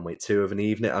play Alan Wake 2 of an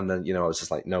evening. And then, I was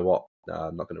just like, no, what? No,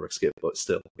 I'm not going to risk it. But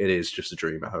still, it is just a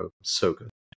dream at home. So good.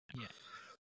 Yeah.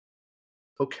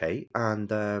 Okay,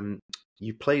 and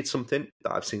you played something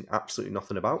that I've seen absolutely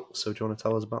nothing about. So do you want to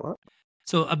tell us about that?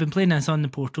 So I've been playing this on the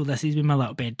Portal. This has been my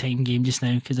little bedtime game just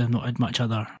now because I've not had much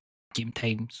other game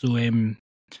time. So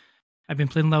I've been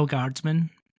playing Lil Guardsman.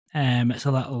 It's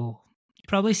a little... You've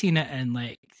probably seen it in,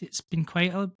 like... It's been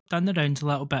done the rounds a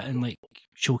little bit in, like,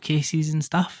 showcases and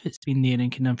stuff. It's been there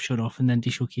and kind of shown off in the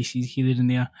indie showcases here and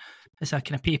there. It's a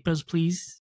kind of Papers,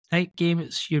 Please type game.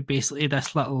 You're basically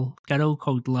this little girl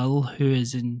called Lil who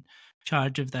is in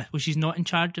charge of this. Well, she's not in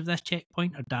charge of this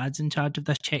checkpoint. Her dad's in charge of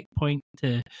this checkpoint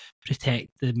to protect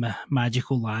the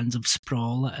magical lands of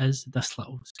Sprawl. It is this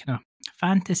little kind of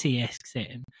fantasy-esque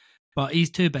setting. But he's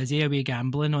too busy away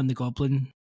gambling on the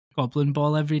goblin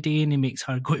ball every day, and he makes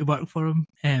her go to work for him.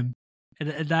 And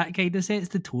that kind of sets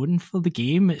the tone for the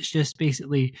game. It's just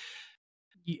basically...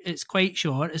 It's quite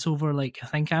short. It's over, like, I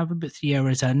think I'm about 3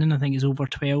 hours in, and I think it's over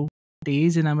 12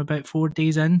 days, and I'm about 4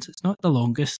 days in. So it's not the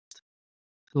longest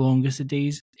of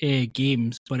days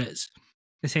games, but it's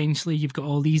essentially you've got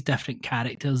all these different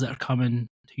characters that are coming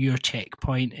to your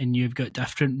checkpoint, and you've got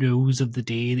different rules of the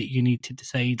day that you need to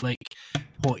decide, like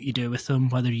what you do with them,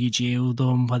 whether you jail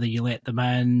them, whether you let them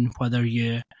in, whether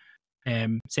you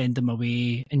send them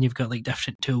away, and you've got like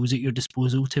different tools at your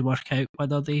disposal to work out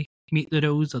whether they meet the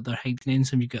rules or they're hiding in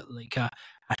some. You've got like a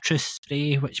truth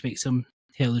spray which makes them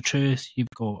tell the truth. You've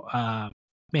got a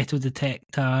metal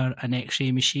detector, an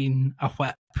x-ray machine, a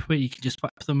whip where you can just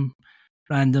whip them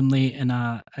randomly, and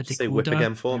a decoder. Say whip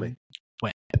again for me.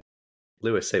 Whip.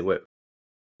 Lewis, say whip.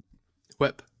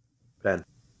 Whip. Ben.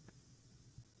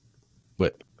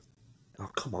 Whip. Oh,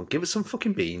 come on. Give us some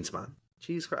fucking beans, man.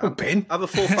 Jeez, Oh, Ben. Have a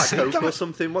full fat Coke or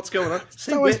something. What's going on?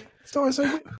 Say Start whip. with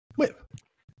say whip.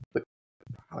 Whip.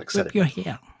 Alex said Whip it. your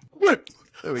hair. Whip.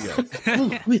 There we go.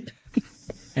 Whip.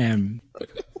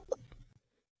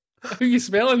 How are you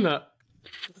smelling that?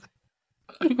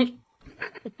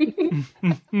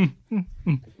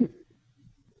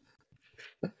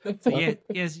 So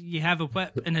yes, you have a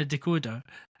whip and a decoder,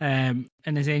 and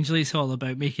essentially it's all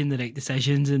about making the right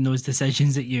decisions, and those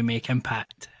decisions that you make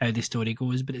impact how the story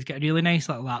goes. But it's got a really nice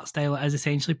little art style. It is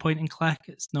essentially point and click.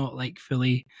 It's not like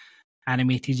fully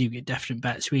animated. You've got different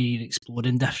bits where you're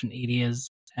exploring different areas,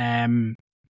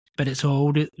 but it's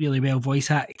all really well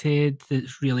voice acted.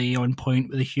 It's really on point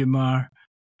with the humour.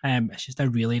 It's just a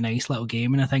really nice little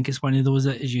game, and I think it's one of those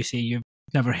that, as you say, you've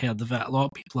never heard of it. A lot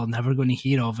of people are never going to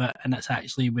hear of it, and it's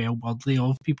actually well worthy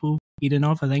of people hearing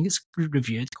of. I think it's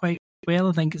reviewed quite well.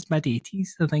 I think it's mid-80s.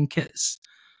 I think it's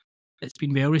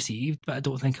been well received, but I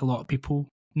don't think a lot of people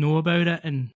know about it,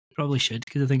 and probably should,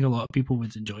 because I think a lot of people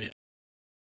would enjoy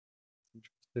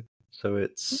it. So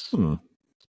it's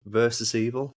Versus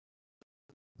Evil.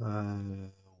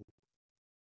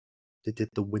 They did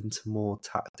the Wintermore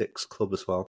Tactics Club as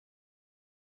well,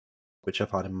 which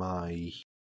I've had in my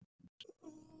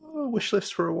wish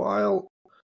list for a while.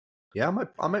 Yeah,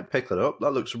 I might pick that up.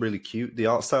 That looks really cute. The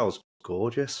art style's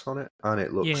gorgeous on it, and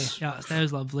it looks... Yeah, the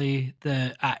style's lovely.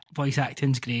 The voice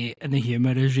acting's great, and the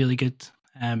humour is really good.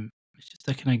 It's just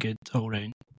a kind of good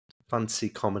all-round fantasy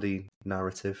comedy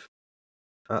narrative.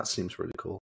 That seems really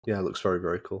cool. Yeah, it looks very,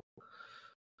 very cool.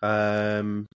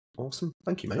 Awesome.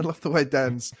 Thank you, I mate. love the way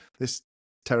Dan's this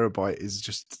terabyte is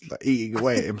just like eating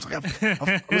away at him. It's like,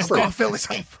 I've Honestly, got to fill this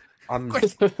up. I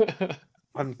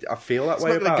feel that It's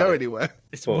way not going about to go it. anywhere.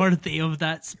 It's But- worthy of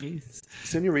that space.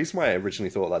 It's the only reason why I originally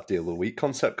thought that deal of the week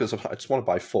concept, because I just want to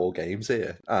buy 4 games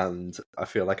here, and I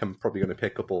feel like I'm probably going to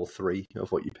pick up all 3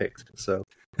 of what you picked. So,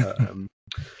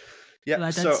 yeah. Well,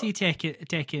 I did so see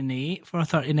Tekken 8 for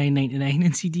 $39.99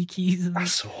 in CD keys. I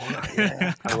saw that.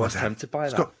 Yeah, I was tempted by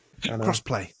that.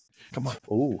 Crossplay. Come on.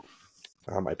 Oh,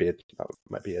 that might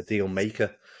be a deal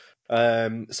maker.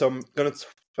 So I'm gonna.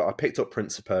 I picked up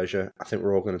Prince of Persia. I think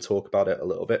we're all going to talk about it a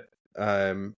little bit.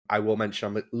 I will mention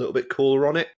I'm a little bit cooler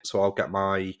on it, so I'll get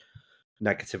my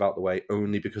negative out the way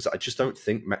only because I just don't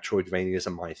think Metroidvanias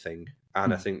are my thing,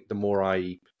 and I think the more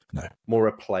I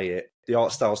play it, the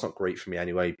art style's not great for me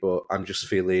anyway. But I'm just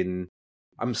feeling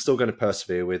I'm still going to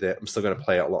persevere with it. I'm still going to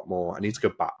play it a lot more. I need to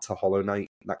go back to Hollow Knight.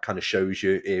 That kind of shows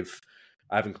you if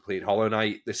I haven't completed Hollow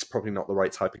Knight, this is probably not the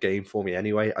right type of game for me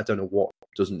anyway. I don't know what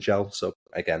doesn't gel, so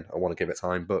again, I want to give it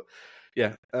time. But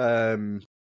yeah, the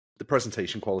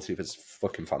presentation quality of it is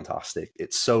fucking fantastic.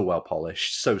 It's so well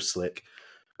polished, so slick.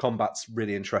 Combat's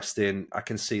really interesting. I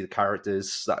can see the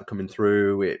characters that are coming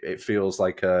through. It feels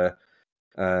like a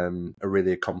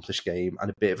really accomplished game and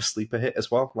a bit of a sleeper hit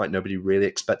as well. Like nobody really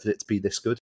expected it to be this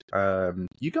good.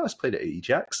 You guys played it at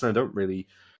EGX, and I don't really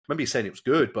remember you saying it was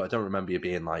good, but I don't remember you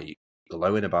being like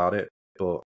glowing about it.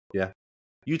 But yeah,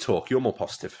 you talk. You're more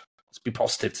positive. Let's be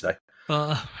positive today.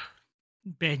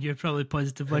 Ben, you're probably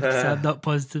positive because I'm not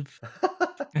positive.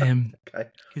 Okay.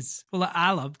 Because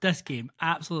I loved this game.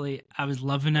 Absolutely, I was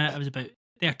loving it. I was about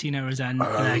 13 hours in, and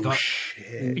I got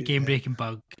a game-breaking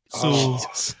bug. So,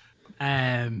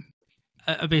 I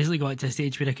basically got to a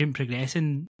stage where I couldn't progress.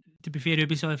 And to be fair,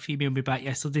 Ubisoft emailed me back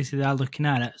yesterday, so they're looking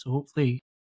at it. So hopefully,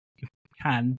 you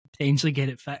can potentially get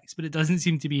it fixed. But it doesn't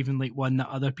seem to be even like one that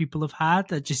other people have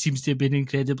had. It just seems to have been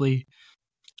incredibly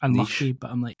unlucky. Niche.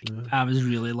 But I'm like, I was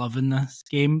really loving this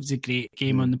game. It's a great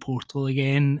game on the Portal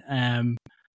again.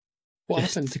 What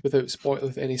happened without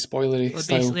any spoilery Well,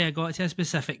 style? basically, I got to a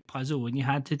specific puzzle and you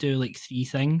had to do like 3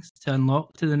 things to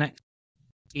unlock to the next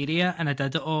area, and I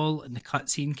did it all, and the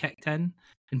cutscene kicked in.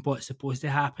 And what's supposed to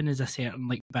happen is a certain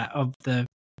like bit of the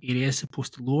area is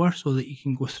supposed to lower so that you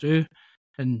can go through,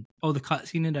 and all the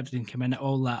cutscene and everything came in, it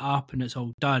all lit up, and it's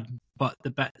all done. But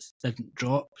the bits didn't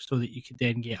drop, so that you could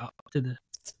then get up to the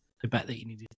bit that you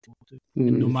needed to go to.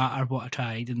 And no matter what I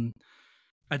tried, and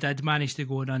I did manage to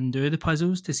go and undo the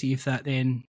puzzles to see if that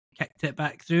then kicked it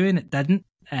back through, and it didn't.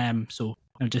 So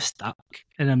I'm just stuck,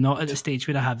 and I'm not at the stage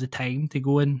where I have the time to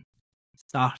go and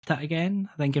start it again.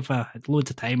 I think if I had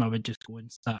loads of time, I would just go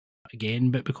and start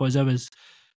again. But because I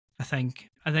think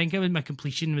it was, my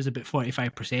completion was about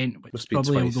 45%, which Must be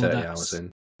probably 20-30 hours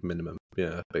in minimum.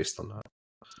 Yeah, based on that.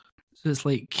 So it's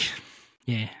like,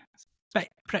 yeah,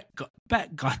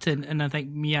 bit gutting. And I think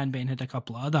me and Ben had a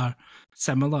couple of other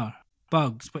similar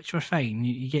bugs, which were fine.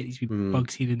 You get these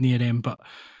bugs here and there, but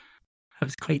it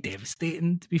was quite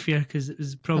devastating, to be fair, because it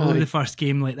was probably the first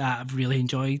game like that I've really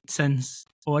enjoyed since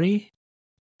Ori.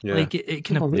 Yeah. Like it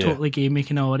kind of totally game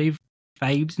making Ori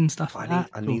vibes and stuff like that.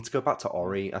 I need to go back to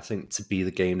Ori, I think, to be the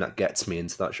game that gets me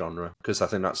into that genre, because I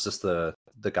think that's just the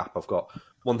gap I've got.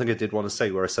 One thing I did want to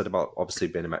say, where I said about obviously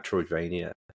being a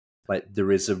Metroidvania, like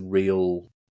there is a real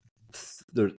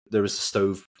there is a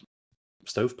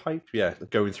stovepipe,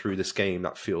 going through this game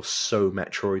that feels so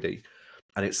Metroidy,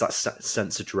 and it's that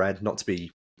sense of dread. Not to be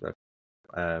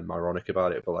ironic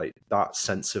about it, but like that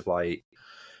sense of like,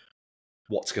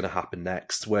 what's going to happen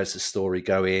next? Where's the story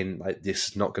going? Like, this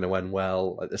is not going to end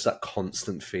well. Like, there's that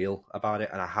constant feel about it,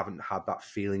 and I haven't had that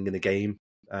feeling in a game.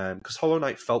 Because Hollow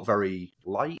Knight felt very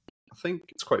light, I think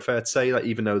it's quite fair to say. Like,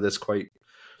 even though there's quite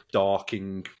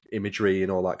darking imagery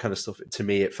and all that kind of stuff, to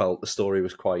me, it felt the story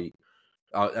was quite...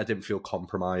 I didn't feel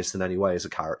compromised in any way as a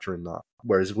character in that.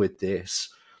 Whereas with this,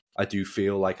 I do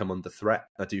feel like I'm under threat.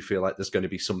 I do feel like there's going to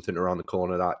be something around the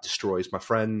corner that destroys my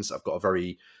friends. I've got a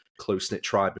very close-knit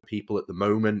tribe of people at the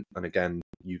moment, and again,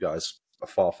 you guys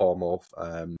are far more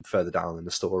further down in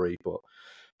the story. But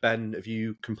Ben, have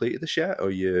you completed this yet, or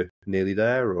are you nearly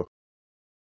there? Or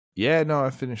yeah, no, I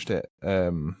finished it.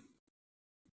 It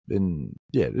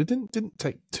didn't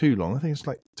take too long. I think it's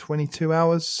like 22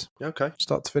 hours. Okay,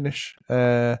 start to finish.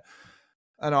 And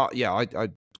I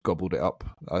gobbled it up.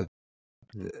 I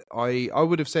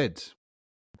would have said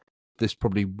this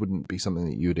probably wouldn't be something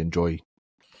that you would enjoy,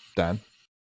 Dan.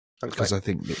 Because I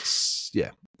think it's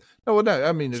No, well, no.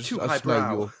 I mean, it's too I just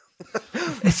highbrow. know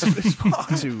it's far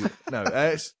too. No,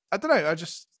 I don't know.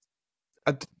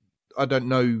 I don't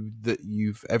know that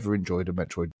you've ever enjoyed a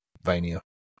Metroidvania.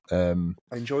 I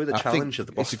enjoy the challenge of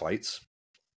the boss fights.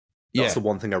 That's the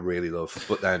one thing I really love.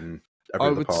 But then I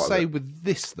would say with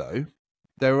this though,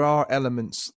 there are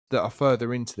elements that are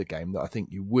further into the game that I think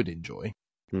you would enjoy,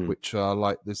 which are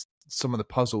like there's some of the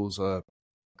puzzles are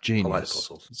genius. I like the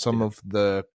puzzles. Some of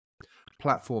the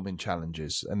platforming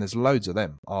challenges, and there's loads of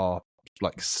them, are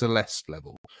like Celeste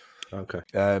level. Okay.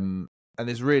 And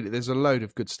there's a load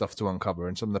of good stuff to uncover,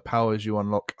 and some of the powers you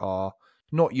unlock are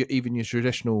not even your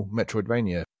traditional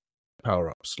Metroidvania power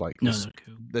ups. Like No, this,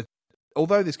 they're cool.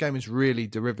 although this game is really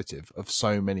derivative of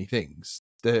so many things,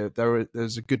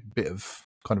 there's a good bit of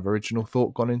kind of original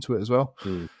thought gone into it as well.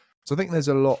 Mm. So I think there's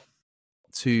a lot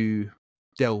to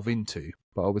delve into,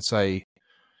 but I would say,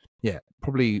 yeah,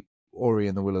 probably Ori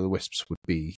and the Will of the Wisps would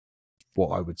be what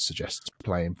I would suggest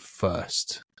playing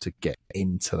first to get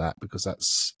into that, because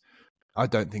I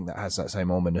don't think that has that same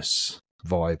ominous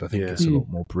vibe. I think Yeah. it's a lot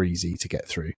more breezy to get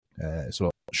through. It's a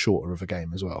lot shorter of a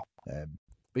game as well.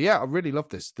 But yeah, I really love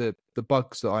this. The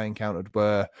bugs that I encountered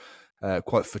were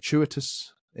quite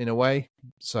fortuitous in a way.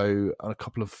 So on a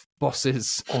couple of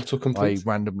bosses, I Autocomplete.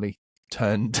 randomly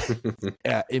turned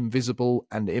invisible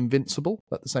and invincible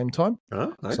at the same time.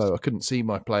 Oh, nice. So I couldn't see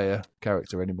my player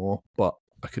character anymore, but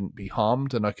I couldn't be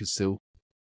harmed, and I could still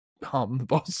harm the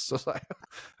boss. So I was like,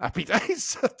 happy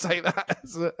days. I'll take that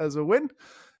as a win.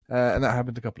 And that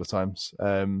happened a couple of times.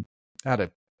 I had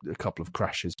a couple of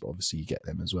crashes, but obviously you get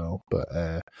them as well.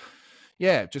 But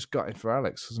yeah, just gutted for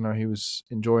Alex, because I know he was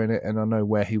enjoying it, and I know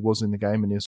where he was in the game,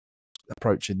 and he was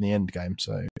approaching the end game.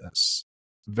 So that's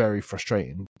very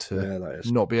frustrating to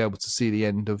not be able to see the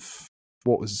end of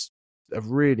what was a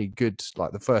really good,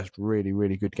 like the first really,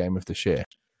 really good game of this year.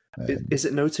 Is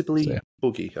it notably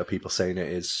buggy? Are people saying it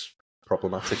is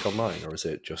problematic online, or is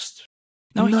it just...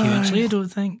 Not hugely, I don't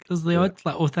think. There's the odd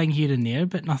little thing here and there,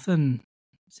 but nothing.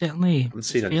 Certainly,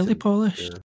 it's fairly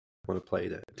polished. When I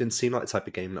played it, didn't seem like the type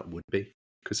of game that would be,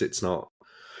 because it's not.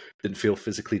 Didn't feel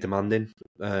physically demanding.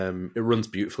 It runs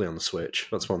beautifully on the Switch.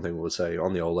 That's one thing we would say.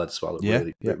 On the OLED as well,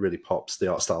 it really pops. The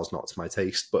art style's not to my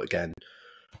taste, but again,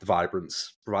 the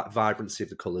vibrancy of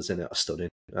the colours in it are stunning.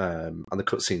 And the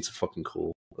cutscenes are fucking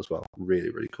cool as well. Really,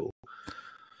 really cool.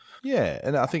 Yeah,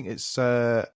 and I think it's.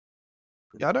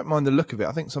 I don't mind the look of it.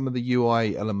 I think some of the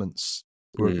UI elements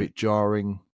were a bit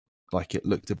jarring. Like it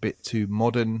looked a bit too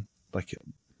modern. Like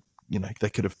they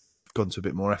could have gone to a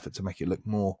bit more effort to make it look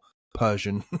more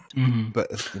Persian. But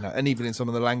and even in some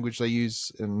of the language they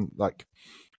use, and like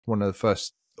one of the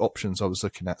first options I was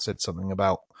looking at said something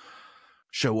about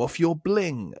show off your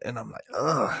bling, and I'm like,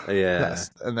 ugh, yeah,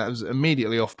 and that was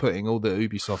immediately off-putting. All the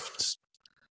Ubisoft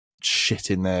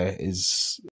shit in there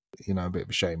is a bit of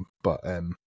a shame, but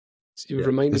it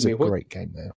reminded me a great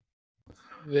game there.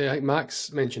 Like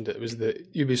Max mentioned it was the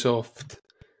Ubisoft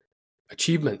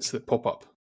achievements that pop up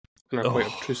and are quite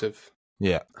obtrusive.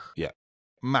 Yeah,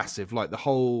 massive. Like the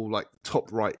whole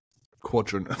top right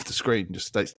quadrant of the screen just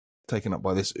stays taken up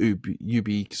by this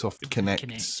Ubisoft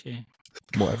Connect,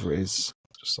 whatever it is.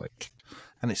 Just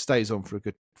and it stays on for a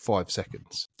good 5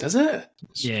 seconds. Does it?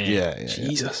 Yeah.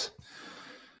 Jesus,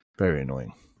 very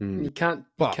annoying. You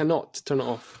cannot turn it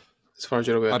off. As far as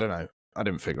you're aware, I don't know. I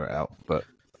didn't figure it out, but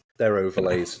their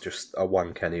overlays are just a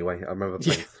wank anyway. I remember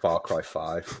playing Far Cry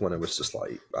 5 when it was just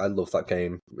I love that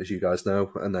game, as you guys know,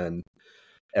 and then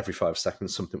every 5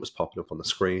 seconds something was popping up on the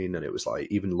screen, and it was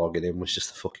even logging in was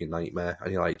just a fucking nightmare.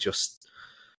 And you're just,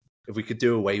 if we could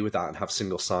do away with that and have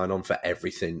single sign-on for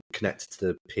everything connected to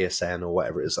the PSN or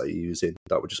whatever it is that you're using,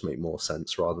 that would just make more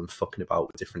sense rather than fucking about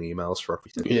with different emails for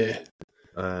everything. Yeah.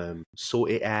 Sort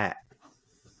it out.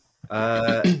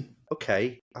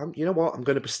 Okay, you know what? I'm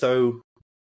going to bestow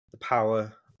the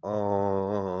power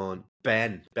on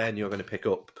Ben. Ben, you're going to pick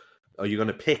up, or you're going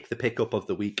to pick the pickup of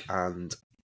the week, and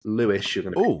Lewis, you're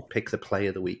going to pick the play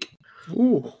of the week.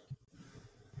 Ooh.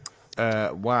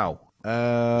 Wow.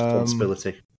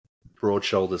 Responsibility. Broad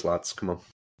shoulders, lads. Come on.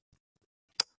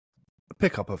 The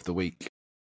pickup of the week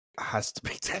has to be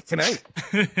Tekken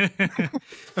 8.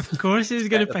 Of course he was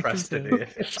going to pick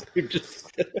himself.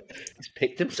 He's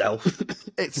picked himself.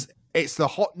 It's the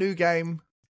hot new game.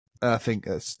 I think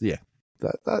that's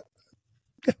that's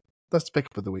the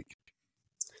pickup of the week.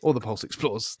 Or the Pulse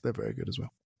Explorers, they're very good as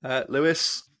well.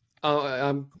 Lewis,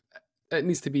 it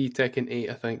needs to be Tekken 8,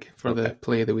 I think, for the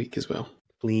play of the week as well.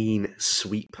 Clean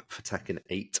sweep for Tekken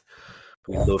 8.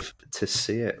 We love to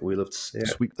see it.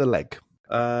 Sweep the leg.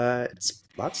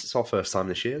 It's our first time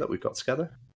this year that we've got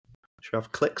together. Should we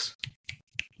have clicks?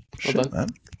 Well done.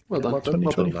 Well done.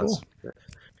 2024.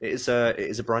 It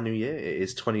is a brand new year. It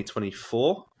is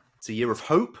 2024. It's a year of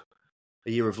hope,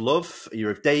 a year of love, a year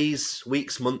of days,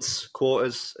 weeks, months,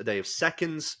 quarters, a day of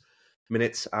seconds,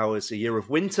 minutes, hours, a year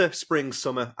of winter, spring,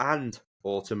 summer, and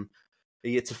autumn. A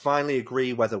year to finally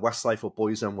agree whether Westlife or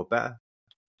Boyzone were better.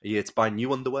 A year to buy new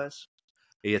underwears.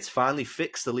 A year to finally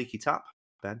fix the leaky tap,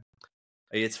 Ben.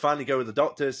 A year to finally go with the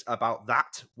doctors about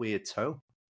that weird toe.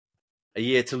 A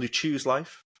year to choose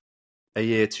life. A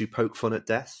year to poke fun at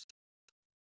death.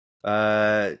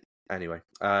 Anyway.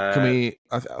 Can we...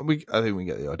 I think we can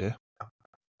get the idea.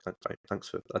 Thanks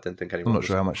for... I didn't think anyone... I'm not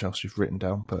sure how much else you've written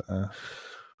down, but...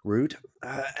 Rude.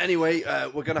 Anyway,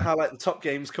 we're going to highlight the top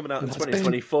games coming out in That's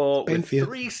 2024 Ben with for you.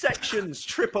 3 sections: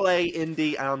 AAA,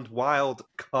 Indie, and Wild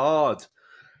Card.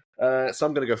 So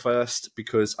I'm going to go first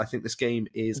because I think this game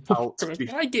is out.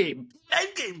 My game.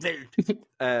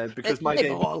 Because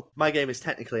my game is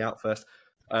technically out first.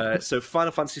 So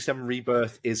Final Fantasy VII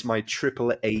Rebirth is my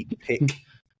AAA pick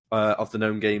of the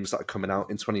known games that are coming out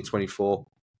in 2024.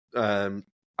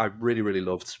 I really, really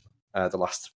loved the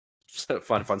last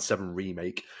Final Fantasy VII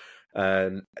Remake.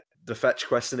 The fetch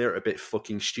quests in it are a bit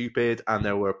fucking stupid, and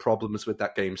there were problems with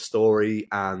that game's story,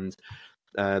 and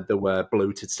there were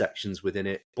bloated sections within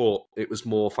it, but it was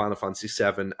more Final Fantasy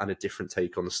VII and a different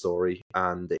take on the story,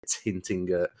 and it's hinting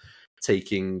at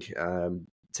taking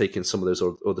some of those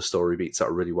other story beats that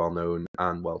are really well known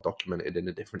and well documented in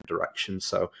a different direction.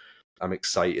 So I'm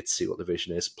excited to see what the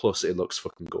vision is. Plus, it looks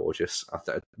fucking gorgeous. I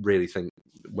really think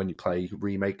when you play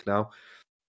Remake now,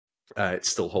 it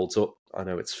still holds up. I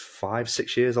know it's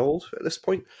 5-6 years old at this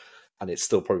point, and it's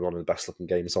still probably one of the best looking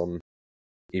games on.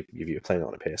 If you're playing it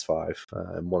on a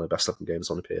PS5, one of the best looking games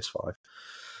on a PS5.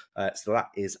 So that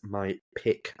is my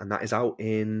pick, and that is out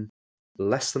in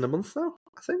less than a month now,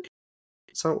 I think.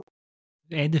 So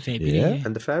End of February.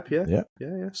 end of Feb, yeah.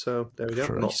 So there we go.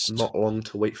 Not long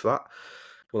to wait for that.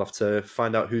 We'll have to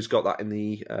find out who's got that in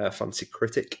the Fancy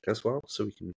Critic as well, so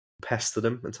we can pester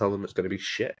them and tell them it's going to be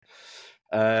shit.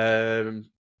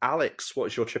 Alex, what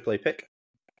is your AAA pick?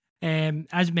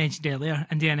 As mentioned earlier,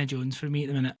 Indiana Jones for me at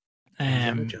the minute.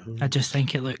 I just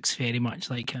think it looks very much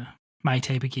like my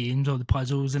type of games, all the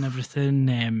puzzles and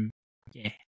everything.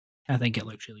 Yeah, I think it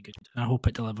looks really good. I hope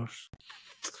it delivers.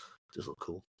 It does look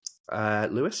cool.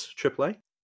 Lewis, AAA?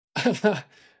 I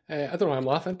don't know why I'm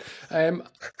laughing. I'm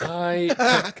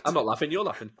not laughing, you're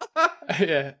laughing.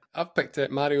 Yeah, I've picked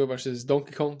Mario versus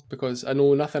Donkey Kong because I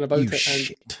know nothing about it.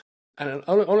 Shit. And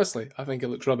honestly, I think it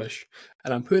looks rubbish.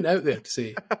 And I'm putting it out there to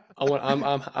say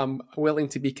I'm willing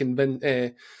to be convinced.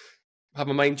 Have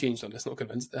my mind changed on this, not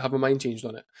convinced. Have my mind changed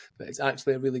on it. That it's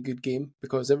actually a really good game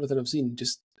because everything I've seen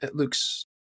it looks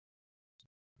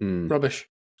rubbish.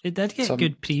 It did get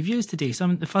good previews today.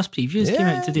 The first previews came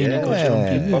out today. And it got strong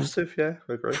previews. Positive, yeah,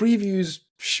 I agree. Previews,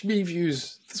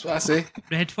 schmeviews. That's what I say.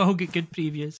 Redfall get good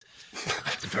previews.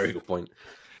 That's a very good point.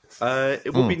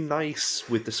 It would be nice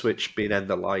with the Switch being end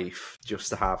of life just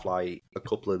to have like a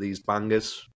couple of these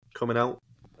bangers coming out.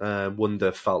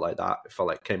 Wonder felt like that. It felt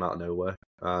like it came out of nowhere.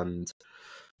 And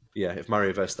yeah, if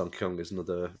Mario vs. Donkey Kong is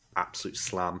another absolute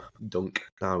slam dunk,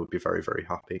 I would be very, very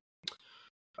happy.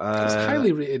 It's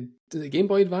highly rated. The Game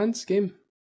Boy Advance game.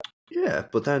 Yeah,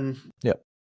 but then Yep.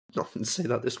 Nothing to say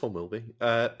that this one will be.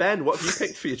 Ben, what have you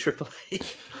picked for your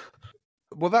AAA?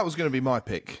 Well, that was going to be my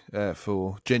pick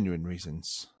for genuine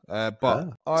reasons.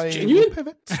 But I genuine? will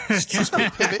pivot. Just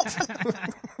pivot.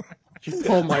 You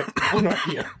call my honor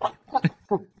here.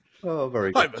 Oh,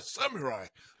 very good. I'm a samurai.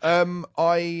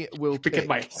 I will pick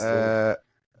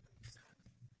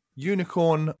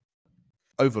Unicorn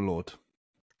Overlord.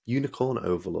 Unicorn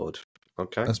Overlord.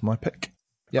 Okay. That's my pick.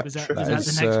 Yep. Was that the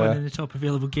next one in the top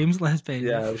available games list, Ben?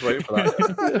 Yeah, I was waiting for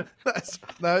that.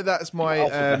 that's my.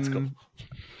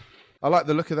 I like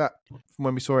the look of that from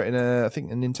when we saw it in I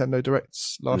think a Nintendo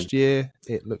Directs last year.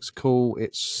 It looks cool.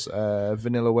 It's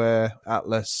Vanillaware,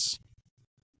 Atlas.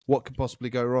 What could possibly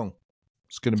go wrong?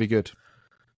 It's going to be good.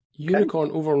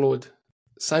 Unicorn Overload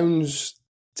sounds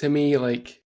to me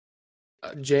like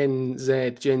Gen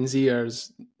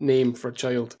Zer's name for a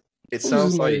child. It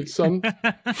sounds like son.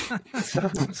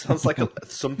 sounds like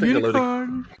something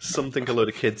a load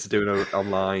of kids are doing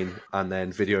online and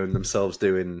then videoing themselves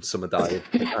doing summer dive,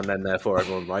 and then therefore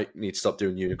everyone needs to stop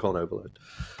doing Unicorn Overload.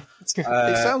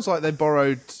 It sounds like they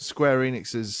borrowed Square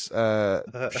Enix's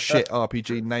shit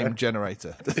RPG name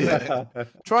generator.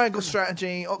 Triangle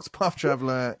Strategy, Octopath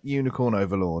Traveler, Unicorn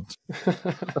Overlord.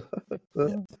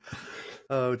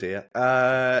 Oh dear.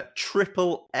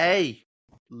 AAA.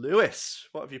 Lewis,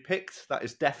 what have you picked? That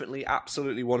is definitely,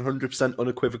 absolutely, 100%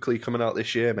 unequivocally coming out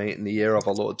this year, mate, in the year of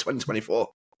our Lord 2024.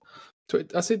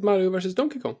 I said Mario versus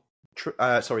Donkey Kong.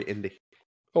 Sorry, Indie.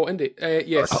 Oh, Indie.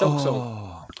 Yes, Silk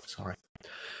Song. Sorry.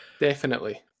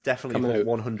 Definitely coming out.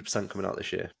 100% coming out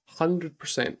this year.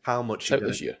 100%. How much out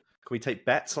this year? Can we take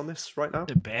bets on this right now?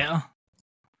 The better.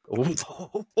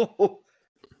 Oh.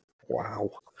 Wow.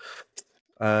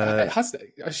 It has to,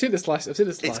 I've said this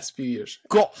last few years.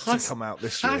 Got to come out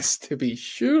this year. Has to be,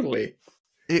 surely.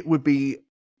 It would be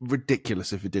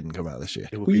ridiculous if it didn't come out this year.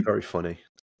 It would be very funny.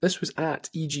 This was at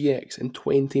EGX in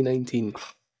 2019.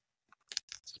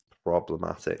 It's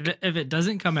problematic. If it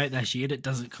doesn't come out this year, it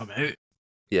doesn't come out.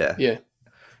 Yeah. Yeah.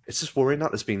 It's just worrying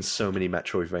that there's been so many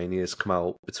Metroidvanias come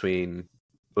out between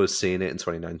us seeing it in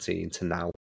 2019 to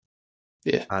now.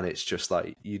 Yeah. And it's just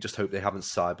like, you just hope they haven't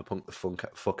cyberpunked the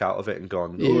fuck out of it and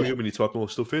gone, Yeah. we need to add more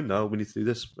stuff in now, we need to do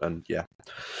this. And yeah,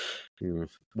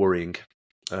 worrying.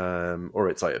 Or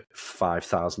it's like a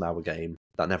 5,000 hour game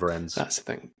that never ends. That's the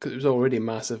thing, because it was already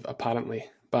massive, apparently,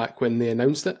 back when they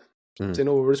announced it. Mm.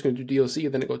 Saying, we're just going to do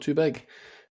DLC, then it got too big.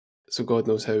 So God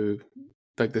knows how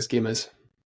big this game is.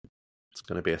 It's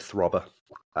going to be a throbber.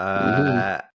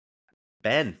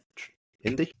 Ben,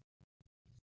 indie?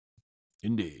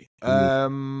 Indie.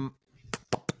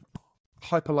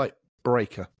 Hyperlight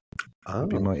Breaker would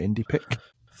be my indie pick.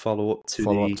 Follow up to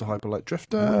Hyperlight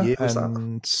Drifter What year was that?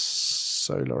 and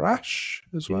Solar Ash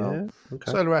as well. Yeah,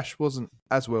 okay. Solar Ash wasn't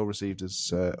as well received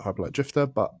as Hyperlight Drifter,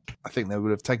 but I think they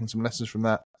would have taken some lessons from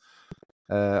that.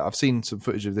 I've seen some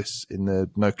footage of this in the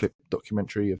No Clip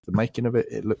documentary of the making of it.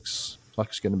 It looks like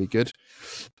it's going to be good.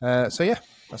 So yeah,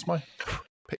 that's my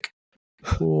pick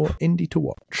for indie to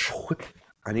watch.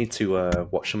 I need to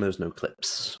watch some of those No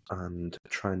Clips and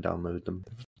try and download them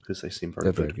because they seem very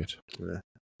They're good. very good. Yeah.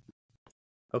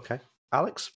 Okay.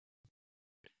 Alex?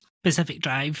 Pacific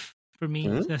Drive for me.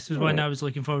 Mm. This was one I was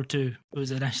looking forward to. It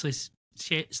was initially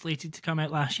slated to come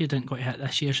out last year, didn't quite hit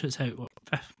this year, so it's out,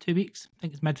 2 weeks? I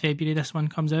think it's mid-February this one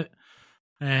comes out.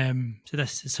 So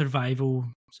this is survival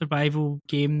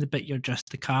game, but you're just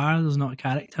the car, there's not a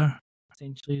character,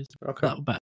 essentially. It's a little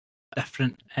bit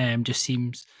different. Just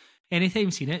seems, anytime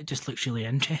I've seen it, it just looks really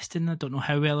interesting. I don't know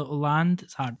how well it'll land.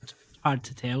 It's hard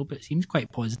to tell, but it seems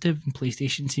quite positive, and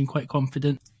PlayStation seem quite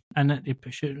confident in it. They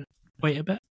push it quite a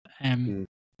bit.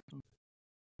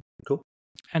 Cool.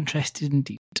 Interested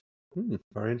indeed.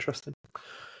 Very interesting.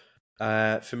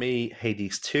 For me,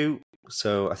 Hades 2.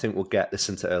 So I think we'll get this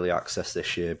into early access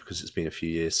this year because it's been a few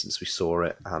years since we saw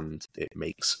it, and it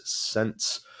makes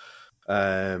sense.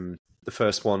 The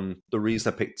first one, the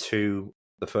reason I picked 2,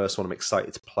 the first one, I'm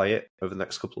excited to play it over the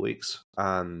next couple of weeks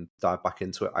and dive back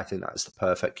into it. I think that is the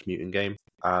perfect commuting game.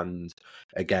 And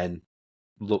again,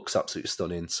 looks absolutely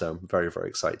stunning. So I'm very, very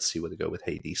excited to see where they go with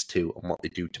Hades 2 and what they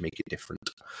do to make it different.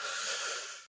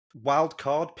 Wild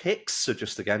card picks. So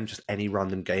just any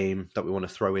random game that we want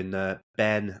to throw in there.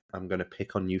 Ben, I'm going to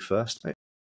pick on you first, mate.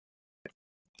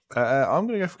 I'm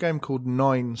going to go for a game called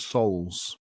Nine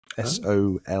Souls.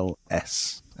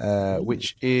 SOLS.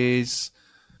 Which is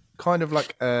kind of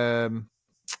like 2D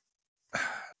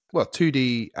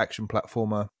action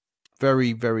platformer,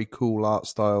 very, very cool art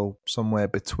style, somewhere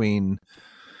between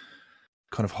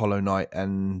kind of Hollow Knight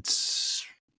and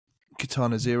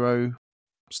Katana Zero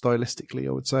stylistically,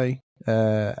 I would say.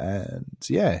 And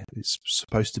yeah, it's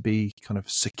supposed to be kind of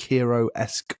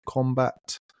Sekiro-esque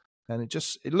combat, and it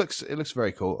looks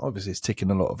very cool. Obviously, it's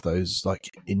ticking a lot of those like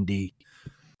indie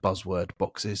buzzword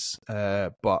boxes,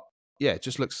 but yeah, it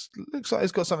just looks like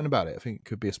it's got something about it. I think it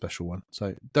could be a special one.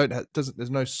 So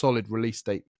there's no solid release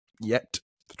date yet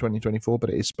for 2024, but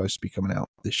it is supposed to be coming out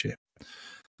this year.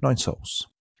 Nine Souls.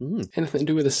 Anything to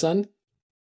do with the sun?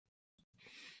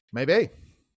 Maybe.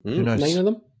 Who knows? 9 of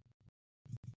them?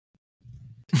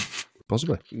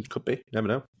 Possibly. Could be. Never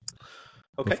know.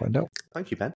 Okay. We'll find out. Thank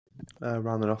you, Ben.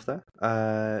 Rounding off there.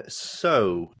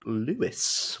 So,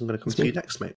 Lewis, I'm going to come to you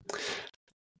next, mate.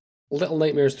 Little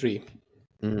Nightmares 3.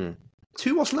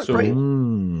 2 wasn't that great.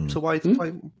 So why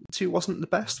 2 wasn't the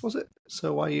best, was it?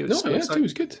 So why are you so excited? 2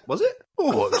 was good. Was it?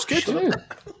 Oh, it was good.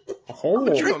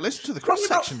 Oh, you got to listen to the cross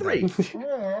section. 3.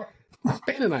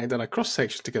 Ben and I done a cross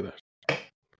section together.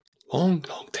 Long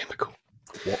time ago.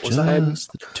 What was that?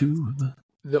 The two of us.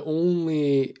 The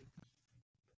only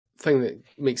thing that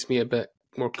makes me a bit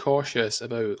more cautious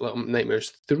about Little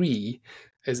Nightmares 3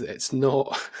 is that it's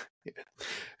not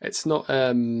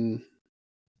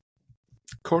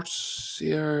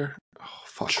Corsair. Oh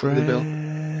fuck!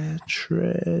 Trebuchet.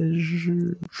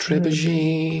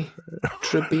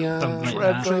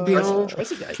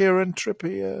 Kieran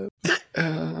Trippier.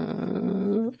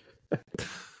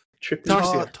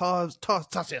 Tarsier.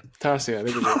 There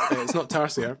we go. It's not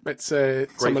Tarsier. It's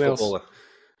someone else.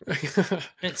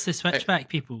 It's the Switchback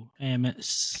people.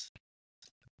 It's.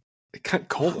 I can't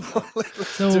call them.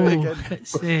 It's that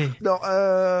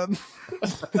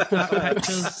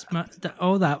pictures.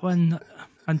 All that one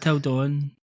Until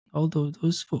Dawn. All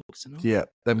those folks. You know? Yeah,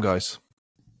 them guys.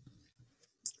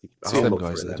 Them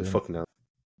guys. Fucking hell.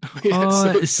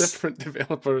 It's different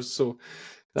developers. So.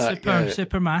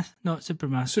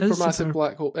 Supermassive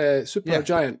Black Hole.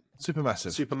 Giant.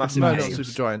 Supermassive. No, not Super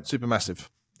Giant. Supermassive.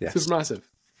 Yes. Supermassive.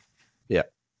 Yeah.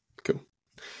 Cool.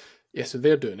 Yeah, so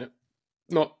they're doing it.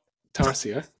 Not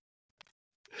Tarsier.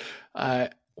 I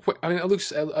mean, it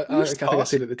looks. I think I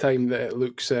said at the time that it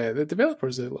looks. The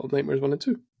developers of Little Nightmares 1 and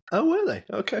 2. Oh, were they?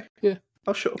 Okay. Yeah.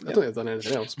 Oh, sure. I don't think they've done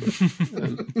anything else.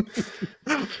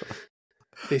 But,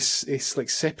 it's like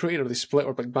separated or they split,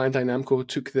 or like Bandai Namco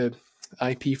took the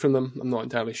IP from them. I'm not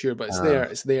entirely sure, but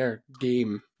it's their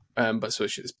game. But so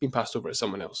it's been passed over to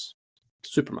someone else.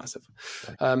 Super massive.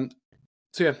 So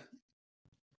yeah,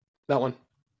 that one.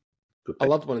 I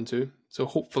loved 1 and 2. So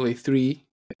hopefully 3,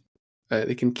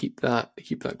 they can keep that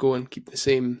going, keep the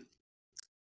same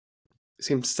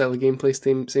style of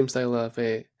gameplay, same style of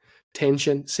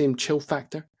tension, same chill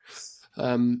factor.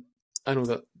 I know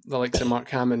that the likes of Mark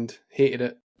Hammond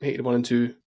hated 1 and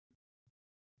 2.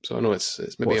 So I know it's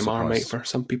maybe a Marmite for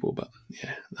some people, but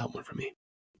yeah, that one for me.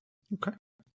 Okay.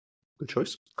 Good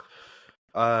choice.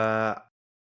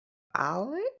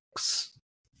 Alex?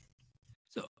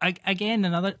 So again,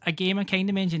 a game I kind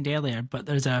of mentioned earlier, but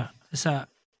it's a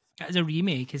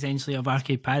remake essentially of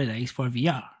Arcade Paradise for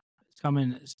VR.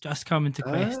 It's just coming to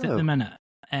Quest at the minute,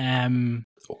 and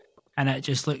it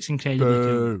just looks incredibly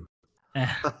cool.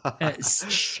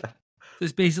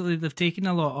 It's basically they've taken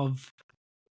a lot of.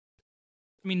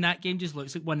 I mean, that game just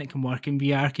looks like one that can work in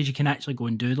VR because you can actually go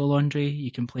and do the laundry.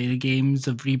 You can play the games.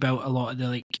 They've rebuilt a lot of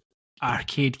the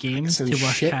arcade games to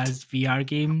work as VR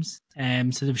games.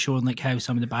 So they've shown how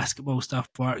some of the basketball stuff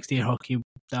works, the air hockey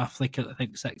stuff. I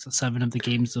think 6 or 7 of the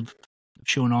games have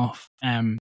shown off.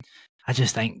 I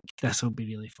just think this will be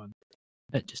really fun.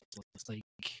 It just looks like,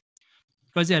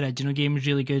 because the original game was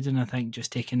really good, and I think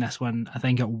just taking this one, I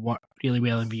think it'll work really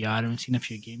well in VR. And I've seen a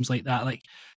few games like that.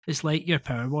 It's like your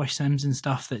Power Wash sims and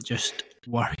stuff that just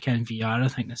work in VR. I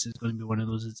think this is going to be one of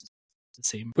those. It's the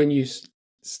same. When you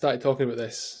started talking about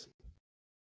this,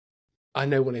 I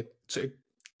now want to sort of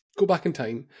go back in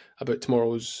time about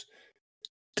tomorrow's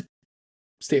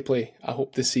state of play. I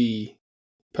hope to see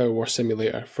Power Wash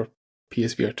Simulator for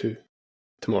PSVR 2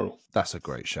 tomorrow. That's a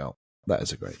great shout. That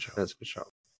is a great shout. That's a good shout.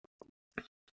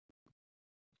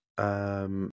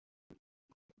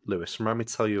 Lewis, remind me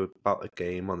to tell you about a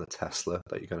game on the Tesla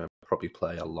that you're going to probably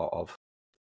play a lot of,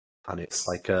 and it's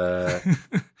like a.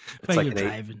 It's like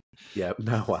driving.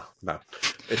 No.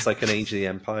 It's like an Age of the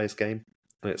Empires game.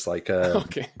 And it's like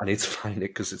okay. I need to find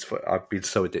it because I've been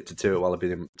so addicted to it while I've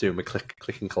been doing my click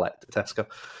and collect at Tesco.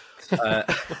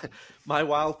 My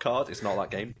wild card is not that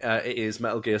game. It is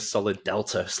Metal Gear Solid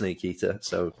Delta Snake Eater.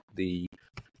 So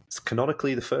it's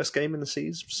canonically the first game in the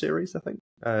series, I think.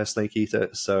 Snake Eater.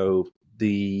 So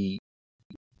the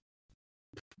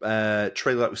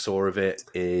trailer that we saw of it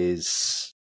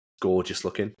is gorgeous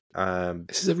looking.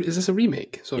 Is this a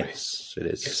remake? Sorry. Yes, it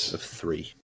is. Yes. Of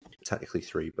 3. Technically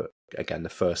 3, but again, the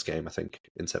first game, I think,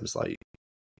 in terms of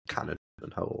canon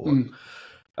and how it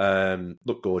all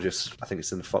look gorgeous. I think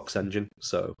it's in the Fox engine,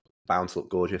 so bound to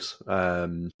look gorgeous.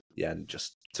 And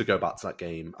just to go back to that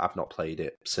game, I've not played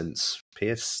it since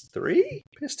PS3,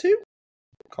 PS2,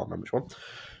 can't remember which one.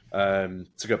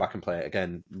 To go back and play it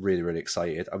again, really, really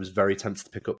excited. I was very tempted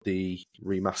to pick up the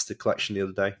remastered collection the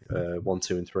other day, 1,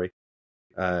 2, and 3,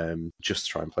 just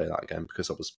to try and play that again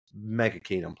because I was mega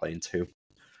keen on playing 2.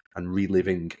 And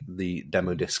reliving the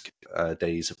demo disc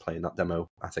days of playing that demo,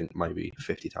 I think maybe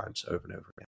 50 times over and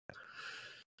over again.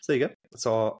 So there you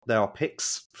go. There are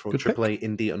picks for AAA,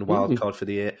 Indie, and Wildcard for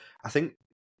the year. I think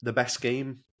the best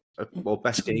game, or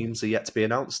best games are yet to be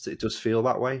announced. It does feel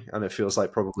that way, and it feels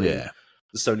like probably the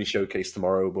Sony showcase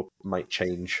tomorrow might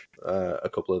change a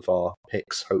couple of our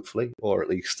picks, hopefully, or at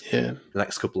least the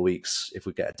next couple of weeks if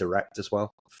we get a direct as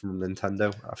well from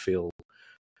Nintendo. I feel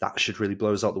that should really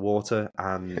blow us out the water,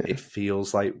 and it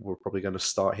feels like we're probably going to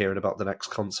start hearing about the next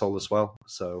console as well.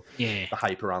 So the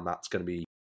hype around that's going to be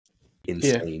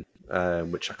insane,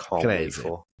 which I can't wait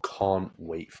for. Can't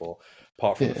wait for.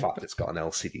 Apart from the fact that it's got an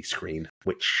LCD screen,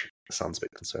 which sounds a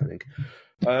bit concerning.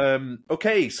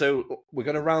 Okay, so we're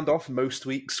going to round off most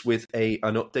weeks with an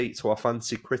update to our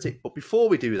Fantasy Critic. But before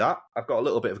we do that, I've got a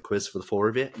little bit of a quiz for the 4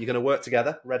 of you. You're going to work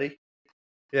together. Ready?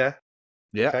 Yeah?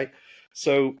 Yeah. Okay.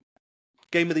 So,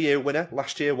 Game of the Year winner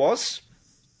last year was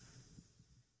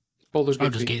Baldur's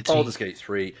Gate 3. Baldur's Gate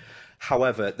 3.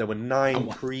 However, there were 9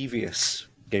 previous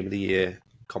Game of the Year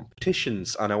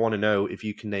competitions, and I want to know if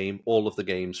you can name all of the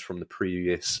games from the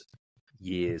previous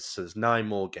years. So there's 9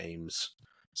 more games.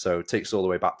 So it takes all the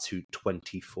way back to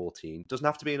 2014. Doesn't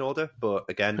have to be in order, but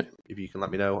again, if you can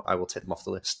let me know, I will take them off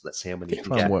the list. Let's see how many you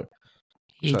can get.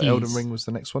 So Elden Ring was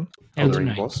the next one? Elden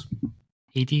Ring was.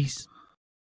 Hades.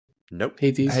 Nope.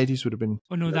 Hades would have been...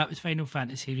 Oh no, that was Final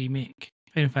Fantasy Remake.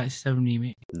 Final Fantasy 7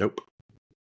 Remake. Nope.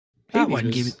 That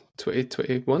one gave it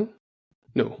 2021?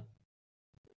 No.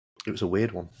 It was a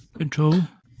weird one. Control.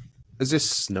 Is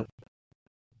this... Nope.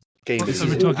 Game Are we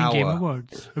talking Game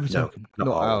Awards? Are we talking? Not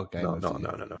our Game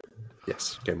No.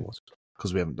 Yes, Game Awards.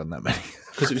 Because we haven't done that many.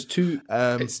 Because it was 2...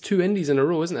 it's 2 indies in a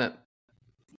row, isn't it?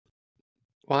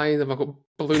 Why have I got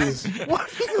balloons?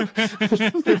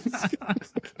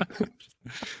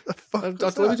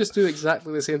 Let me just do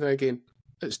exactly the same thing again.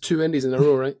 It's 2 indies in a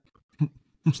row, right?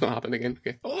 It's not happening again.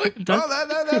 Okay. Oh,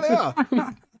 there they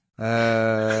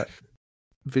are.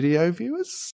 Video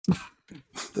viewers.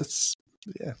 That's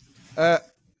yeah.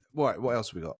 What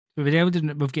else have we got? We've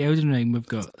got Elden Ring. We've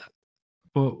got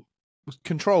well,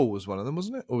 Control was one of them,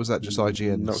 wasn't it? Or was that just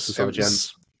IGN? No, it's just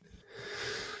IGN.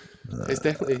 It's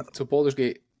definitely so. Baldur's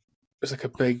Gate was like a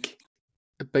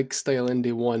big style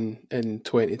indie one in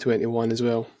 2021 as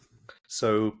well.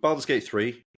 So Baldur's Gate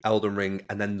 3, Elden Ring,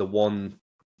 and then the one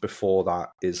before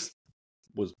that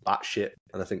was batshit,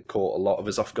 and I think caught a lot of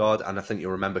us off guard. And I think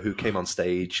you'll remember who came on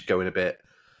stage going a bit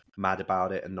mad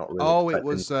about it and not really. Oh, it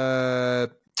was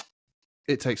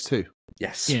It Takes Two.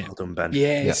 Yes, Yeah. well done, Ben.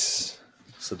 Yes.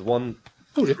 So the one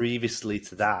previously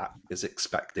to that is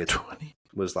Expected 20.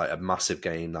 was like a massive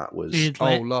game that was.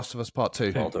 Last of Us Part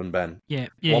 2. Well done, Ben. yeah.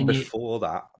 One before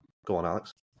that. Go on,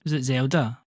 Alex. Was it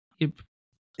Zelda?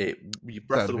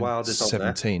 Breath of the Wild is on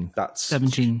 17. there. That's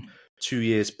 17. 2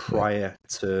 years prior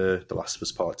to The Last of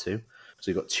Us Part 2. So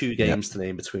you've got 2 games to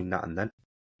name between that and then.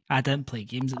 I didn't play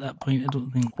games at that point. I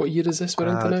don't think. What year is this we're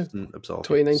into now? Didn't absorb.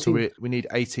 2019. So we need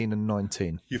 18 and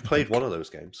 19. You've played one of those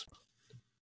games,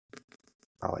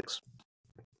 Alex.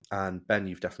 And Ben,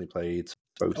 you've definitely played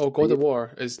both. Oh, God of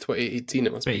War is 2018.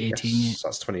 It must be. 2018. Yes,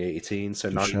 that's 2018. So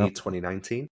now you need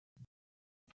 2019.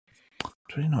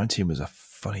 2019 was a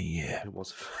funny year. It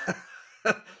was.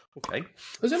 Okay.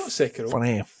 Was it not Sekiro?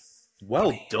 Funny.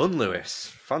 Well done,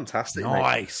 Lewis. Fantastic. Mate.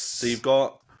 Nice. So you've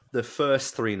got the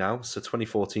first 3 now. So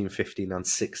 2014, 15, and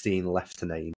 16 left to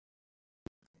name.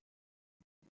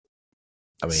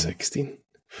 I mean, 16.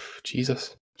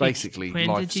 Jesus. basically, When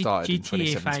life did started in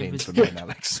GTA 2017 was- for me and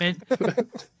Alex.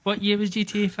 What year was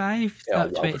GTA 5? Yeah,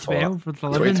 That well before 2012 or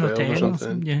 11 or 2012 or 10 or something.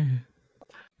 something? Yeah.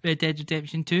 Red Dead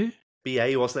Redemption 2?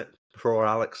 BA, wasn't it? Before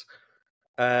Alex.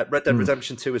 Red Dead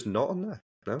Redemption 2 is not on there.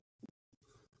 No.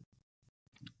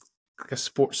 Like a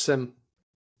sports sim.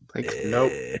 Like,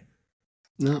 Nope.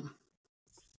 no.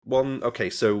 One. Okay,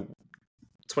 so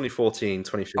 2014,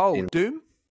 2015. Oh, Doom?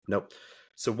 Nope.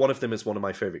 So one of them is one of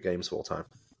my favourite games of all time.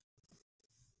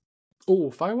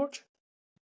 Oh, Firewatch?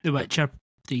 The Witcher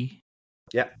 3.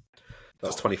 Yeah.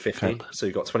 That's 2015. Okay. So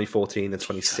you've got 2014 and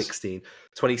 2016.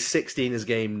 2016 is a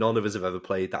game none of us have ever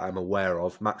played that I'm aware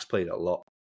of. Max played it a lot.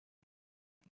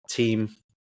 Team.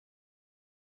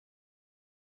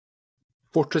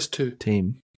 Fortress 2.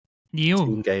 Team. Neo.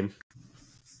 Team game.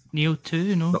 Neo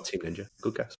 2, no? Not Team Ninja.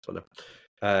 Good guess. But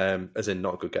no. As in,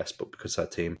 not a good guess, but because I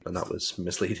had team, and that was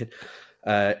misleading.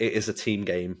 It is a team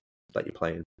game that you're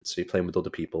playing. So you're playing with other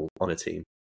people on a team.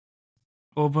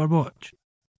 Overwatch.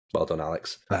 Well done,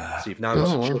 Alex. Ah. So you've now got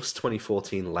Oh, wow. just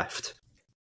 2014 left.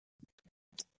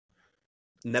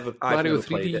 I've Mario never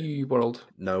played it. 3D World.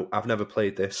 No, I've never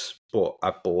played this, but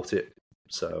I've bought it.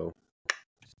 So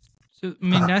So, I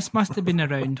mean, this must have been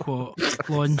around what?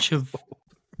 Launch of.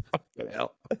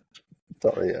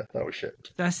 sorry, yeah, that was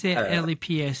shit. That's the early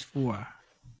PS4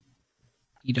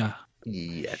 era.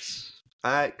 Yes,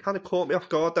 it kind of caught me off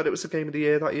guard that it was the game of the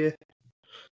year that year.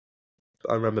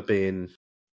 But I remember being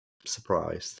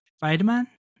surprised. Spider-Man?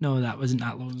 No, that wasn't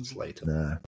that long It's ago. later.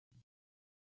 No.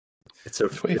 It's a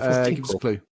 2015. Give us a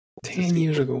clue. 10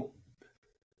 years ago.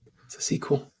 It's a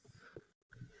sequel.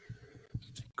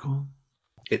 Cool.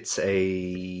 It's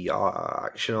a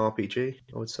action RPG,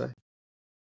 I would say.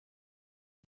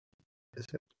 Is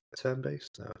it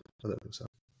turn-based? No, I don't think so.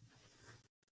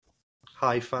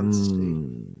 High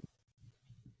fantasy.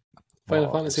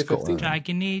 Final Fantasy it's got 15. that.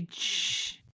 Dragon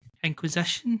Age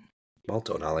Inquisition? Well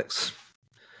done, Alex.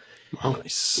 Wow.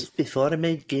 Nice. Before I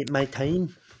made my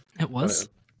time. It was.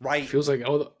 Right. Feels like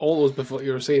all those before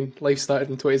you were saying life started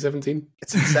in 2017.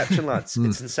 It's Inception, lads.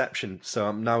 It's Inception.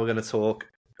 So now we're going to talk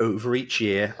over each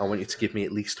year. I want you to give me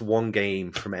at least one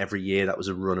game from every year that was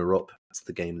a runner-up to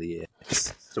the game of the year.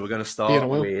 So we're going to start Yeah,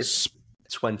 well. with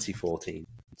 2014.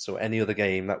 So any other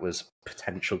game that was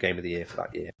potential game of the year for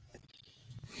that year.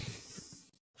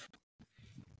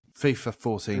 FIFA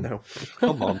 14. No,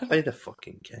 come on, play the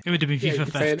fucking game. It would have been Yeah, FIFA you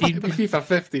said 15. it'd be FIFA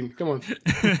 15. Come on.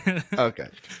 Okay.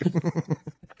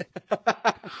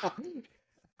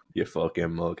 You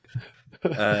fucking mug.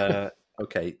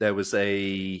 Okay, there was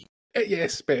a.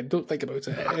 Yes, Ben, don't think about it.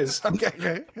 It is.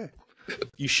 Okay.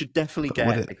 You should definitely But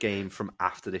would get it- a game from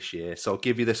after this year. So I'll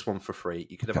give you this one for free.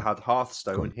 You could have had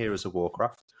Hearthstone, Heroes of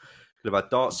Warcraft. You could have had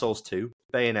Dark Souls 2,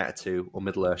 Bayonetta 2, or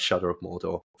Middle-earth Shadow of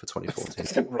Mordor for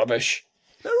 2014. Rubbish.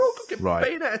 They're all good games.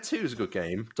 Right. Bayonetta 2 is a good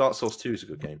game. Dark Souls 2 is a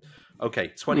good game. Okay,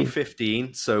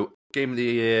 2015. So game of the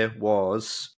year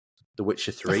was The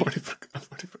Witcher 3. I've already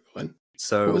forgotten.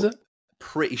 So What was it?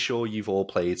 pretty sure you've all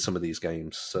played some of these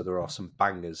games. So there are some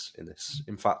bangers in this.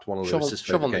 In fact, one of Lewis's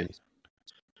Shovel favorite Knight. games.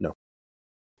 No,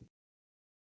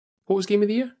 What was Game of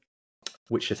the Year?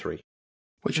 Witcher 3.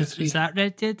 Witcher Is 3. that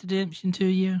Red Dead Redemption 2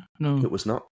 year? No. It was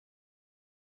not.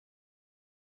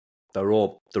 They're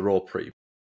all pretty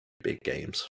big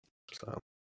games. So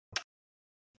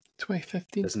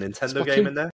 2015. there's a Nintendo Splatoon. game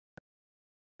in there.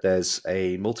 There's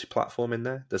a multi-platform in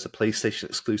there. There's a PlayStation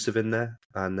exclusive in there,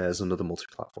 and there's another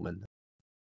multi-platform in there.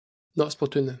 Not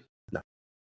Splatoon then. No.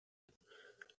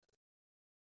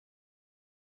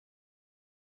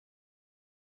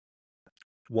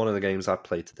 One of the games I've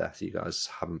played to death, you guys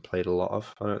haven't played a lot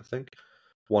of, I don't think.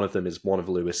 One of them is one of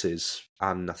Lewis's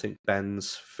and I think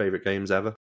Ben's favourite games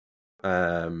ever.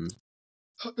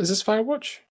 Is this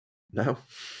Firewatch? No.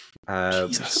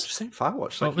 Jesus. Just saying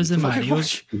Firewatch. What was the Mario?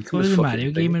 Firewatch. What was the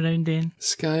Mario game around then?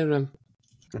 Skyrim.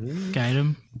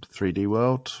 Skyrim. 3D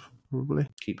World, probably.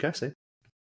 Keep guessing.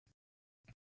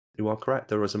 You are correct.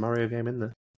 There was a Mario game in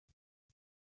there.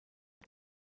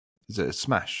 Is it a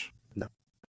Smash?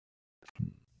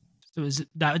 So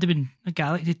that would have been a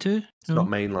Galaxy 2? It's not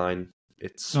mainline.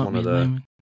 It's Not one of the... mainline.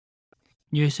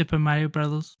 New Super Mario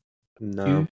Brothers. No.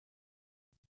 2.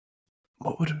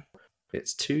 What would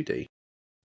It's 2D.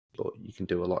 But you can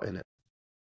do a lot in it.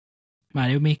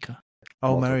 Mario Maker.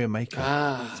 Oh, What? Mario Maker.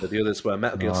 Ah. So the others were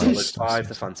Metal Gear Nice, Solid 5, nice.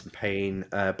 The Phantom Pain,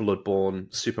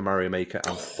 Bloodborne, Super Mario Maker,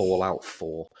 and Fallout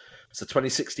 4. So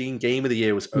 2016 Game of the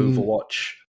Year was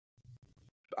Overwatch.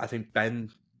 I think, Ben,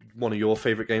 one of your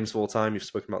favourite games of all time, you've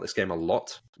spoken about this game a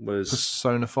lot, was...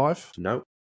 Persona 5? No.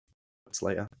 It's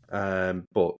later.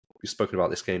 But you've spoken about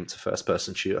this game. It's a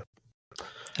first-person shooter.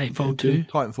 Titanfall 2.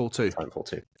 Titanfall 2. Titanfall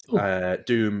 2. Oh.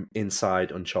 Doom,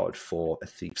 Inside, Uncharted 4, A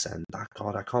Thief's End. Oh,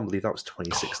 God, I can't believe that was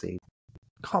 2016.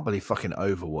 Can't believe fucking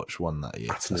Overwatch won that year.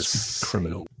 That's That's insane.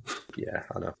 criminal. Yeah,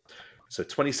 I know. So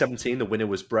 2017, the winner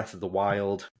was Breath of the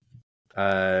Wild.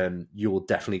 You will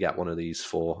definitely get one of these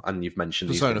four, and you've mentioned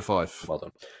Persona these. 5. Well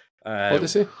done. What did they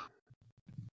say?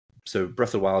 So Breath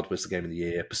of the Wild was the game of the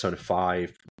year, Persona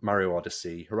 5, Mario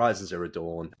Odyssey, Horizon Zero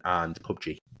Dawn, and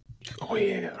PUBG. Oh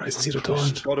yeah, Horizon Zero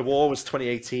Dawn. God of War was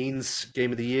 2018's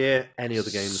game of the year. Any other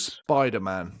games?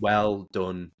 Spider-Man. Well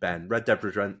done, Ben. Red Dead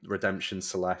Redemption,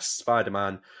 Celeste,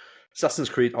 Spider-Man, Assassin's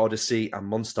Creed Odyssey, and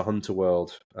Monster Hunter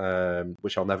World,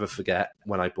 which I'll never forget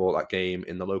when I bought that game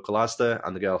in the local Asda,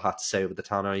 and the girl had to say over the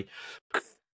tannoy,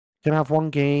 "Can I have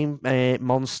one game,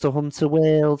 Monster Hunter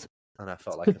World?" And I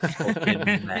felt like a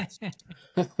fucking mess.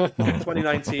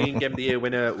 2019 Game of the Year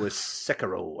winner was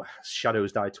Sekiro,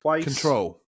 Shadows Die Twice.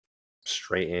 Control.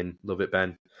 Straight in. Love it,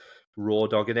 Ben. Raw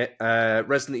dog in it.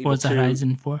 Resident Evil What's 2.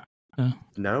 Horizon 4? Oh.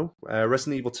 No.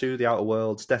 Resident Evil 2, The Outer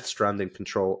Worlds, Death Stranding,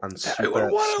 Control, and Super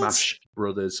Outer Worlds. Smash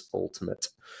Brothers Ultimate.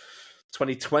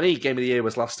 2020 Game of the Year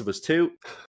was Last of Us 2.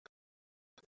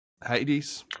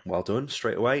 Hades. Well done.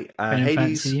 Straight away. Final Hades.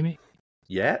 Fantasy remake.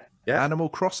 Yeah. Yeah. Animal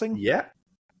Crossing. Yeah.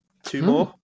 Two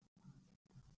more.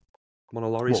 One of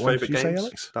Laurie's What one did favourite you say, games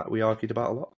Alex? that we argued about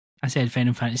a lot. I said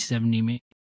Final Fantasy 7 remake.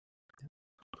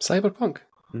 Cyberpunk.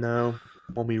 No.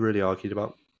 One we really argued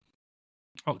about.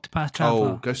 Octopath Traveler.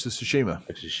 Oh, Ghost of Tsushima.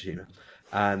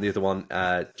 And the other one,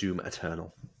 Doom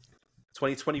Eternal.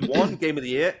 2021 Game of the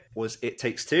Year was It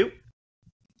Takes Two.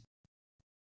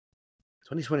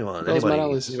 2021. Miles Anybody?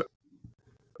 Morales.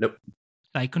 Nope.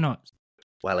 Psychonauts.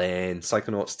 Well in.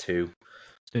 Psychonauts 2.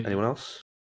 2. Anyone else?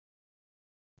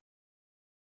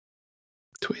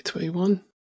 2021.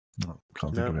 No,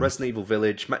 can't No. think of it. Resident Evil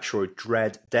Village, Metroid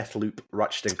Dread, Deathloop,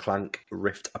 Ratchet & Clank,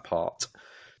 Rift Apart.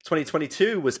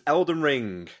 2022 was Elden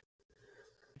Ring.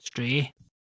 Stray.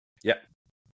 Yep.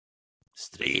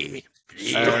 Stray.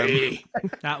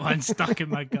 That one stuck in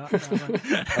my gut. That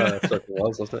one. So it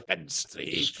was, wasn't it? And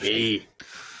Stray.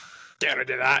 Get rid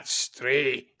of that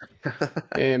Stray.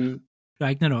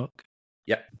 Ragnarok.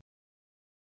 Yep.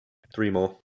 3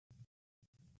 more.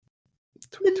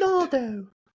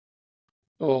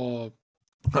 Oh,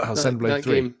 Xenoblade that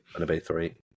 3. game. Gonna be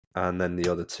 3. And then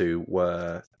the other 2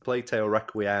 were Plague Tale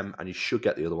Requiem, and you should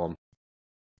get the other one.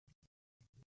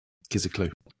 Gives a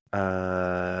clue.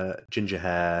 Ginger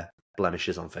hair,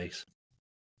 blemishes on face.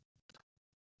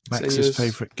 Max's Singers.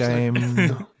 favourite game.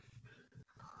 No.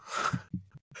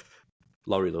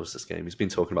 Laurie loves this game. He's been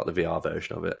talking about the VR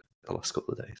version of it the last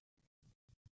couple of days.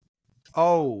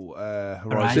 Oh,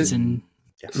 Horizon. Horizon.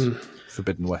 Yes.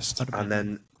 Forbidden West. And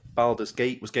then Baldur's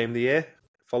Gate was Game of the Year.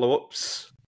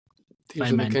 Follow-ups.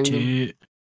 Tears of the Spider-Man Kingdom. 2.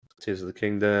 Tears of the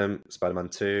Kingdom, Spider-Man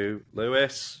 2,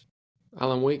 Lewis,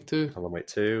 Alan Wake 2. Alan Wake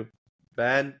 2,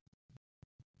 Ben,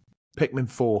 Pikmin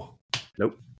 4.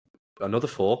 another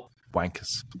 4.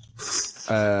 Wankers.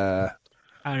 A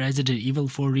Resident Evil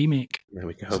 4 remake. There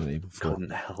we go. Resident Evil 4.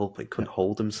 Couldn't help it. Couldn't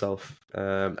hold himself.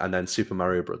 And then Super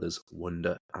Mario Brothers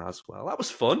Wonder as well. That was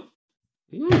fun.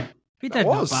 We That did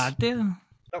was. not bad there.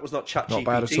 That was not Not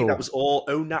bad at ChatGPT. all. That was all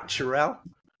au naturel.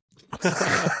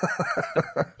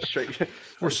 Straight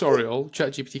We're sorry, all.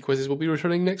 ChatGPT quizzes will be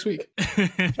returning next week.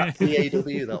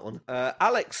 EAW, that one.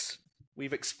 Alex,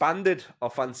 we've expanded our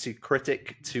Fancy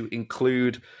Critic to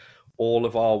include all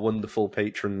of our wonderful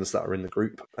patrons that are in the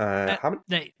group. How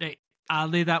many? Right. Are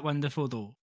they that wonderful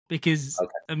though? Because Okay,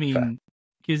 I mean,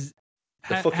 because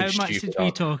They're how fucking much stupid, did we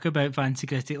aren't they? talk about Fancy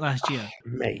Critic last year?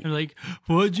 Mate. And like,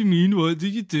 what do you mean? What do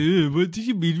you do? What do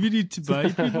you mean we need to buy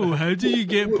people? How do you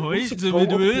get What's points? the I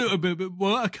mean, problem?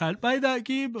 what? I can't buy that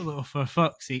game? Oh, for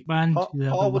fuck's sake, man! Paul You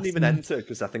haven't wouldn't even listened. enter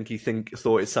because I think he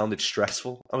thought it sounded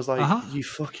stressful. I was like, Uh-huh. you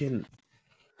fucking...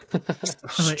 I'm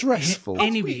like, Stressful.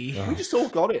 Anyway, We just all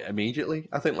got it immediately.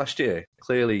 I think last year.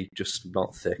 Clearly just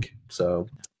not thick. So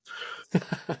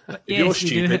but if you're yes, we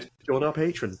do stupid, join our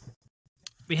patron.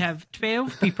 we have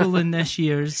 12 people in this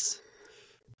year's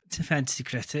Fantasy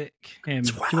Critic. Do you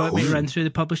want me to 12? run through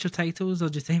the publisher titles, or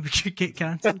do you think we could get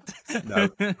cancelled? No,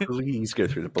 please go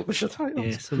through the publisher titles.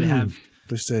 Yeah, so we have.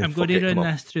 Let's see. I'm going Fuck to it, come run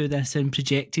on. this through this in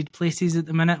projected places at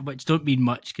the minute, which don't mean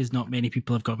much because not many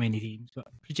people have got many teams. But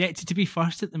projected to be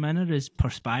first at the minute is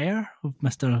Perspire of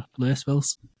Mr. Lewis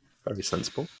Wilson. Very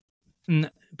sensible.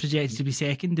 And projected to be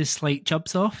second is Slight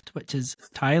Chubsoft, which is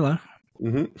Tyler.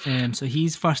 Mm-hmm. So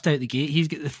he's first out the gate. He's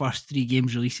got the first 3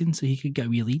 games releasing, so he could get a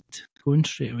wee lead going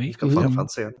straight away. He's got Final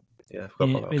Fantasy. Yeah, forgot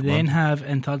Yeah, about we that. then have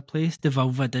in third place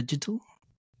Devolver Digital.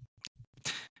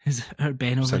 Is our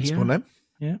Ben over Sensible here? name.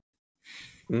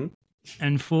 Yeah.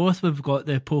 And fourth, we've got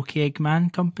the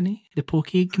Pokeeggman Company. The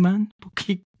Pokeeggman?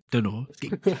 Don't know. It's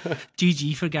got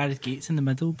GG for Gareth Gates in the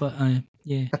middle, but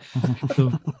yeah.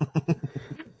 So,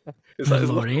 Is that his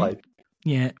Laurie. line?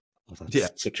 yeah. Oh, that's Yeah.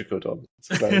 such a good one.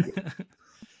 It's very good.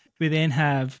 We then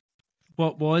have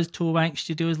what was Toewank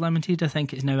Studios Limited. I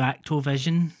think it's now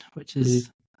Actovision, which is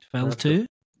Phil Okay. too.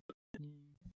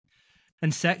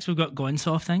 And sixth, we've got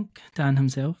Gonsoft Inc., Dan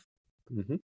himself.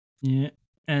 Mm-hmm. Yeah.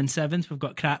 And seventh, we've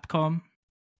got Crapcom,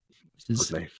 which is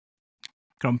Good name.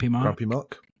 Grumpy Mark. Grumpy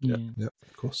Mark. Yeah. Yep,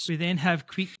 of course. We then have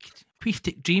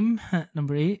Queeftic Dream at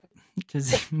number 8, which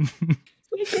is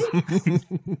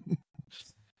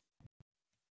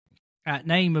at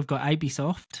 9. We've got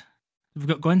Ubisoft. We've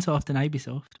got Gonsoft and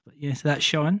Ubisoft, but yeah, so that's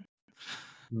Sean.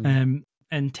 And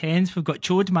 10th, we've got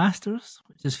Chode Masters,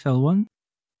 which is Phil 1.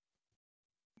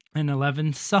 And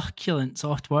 11th, Succulent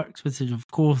Softworks, which is of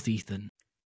course Ethan.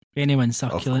 If anyone's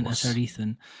succulent, it's course. our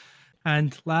Ethan.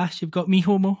 And last, you've got me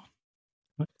Homo,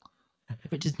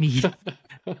 which is me.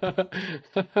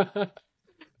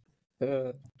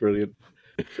 Brilliant.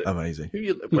 Amazing. When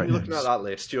you're Great looking names. at that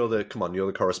list, you're the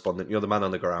correspondent, you're the man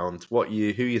on the ground. Who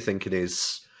you thinking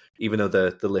is, even though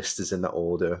the list is in that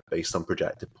order based on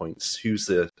projected points, who's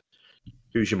your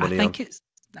money on?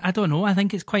 I don't know. I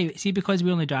think it's quite, see, because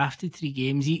we only drafted 3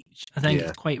 games each, I think Yeah.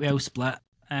 it's quite well split.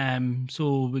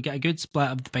 So we get a good split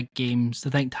of the big games. I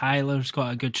think Tyler's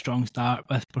got a good strong start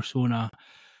with Persona.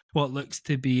 What looks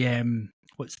to be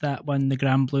what's that one? The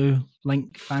Grand Blue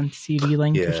Link Fantasy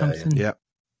Relink or Yeah, something. yeah.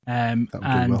 And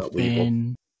That would do well.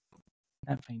 then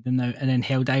I can't find them now. And then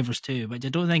Helldivers 2, which I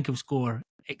don't think will score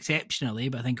exceptionally,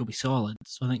 but I think it'll be solid.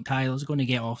 So I think Tyler's going to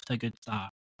get off to a good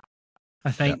start. I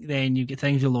think then you get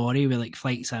things with Laurie with like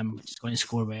Flight Sim, which is going to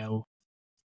score well.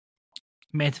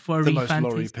 Metaphor The most Refantasy.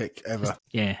 Laurie pick ever.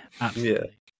 Yeah,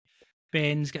 absolutely.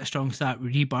 Ben's got a strong start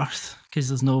with Rebirth because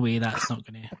there's no way that's not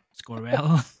going to score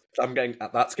well.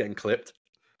 That's getting clipped.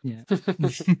 Yeah.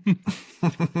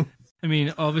 I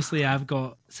mean, obviously, I've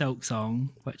got Silk Song,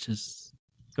 which is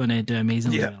going to do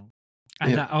amazingly Yeah. well.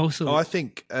 And that also, Oh, I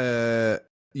think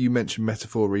you mentioned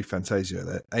Metaphor Refantasia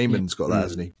there. Eamon's got that,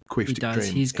 hasn't he? he Quiftic does.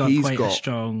 Dream. He's got quite a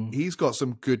strong. He's got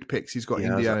some good picks. He's got He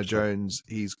has, Indiana actually. Jones.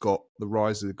 He's got The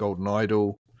Rise of the Golden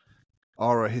Idol.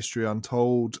 Ara History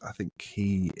Untold. I think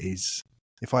he is.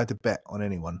 If I had to bet on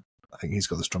anyone, I think he's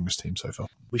got the strongest team so far.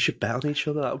 We should bet on each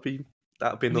other. That would be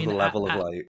another mean, level of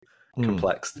like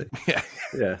complexity. Yeah.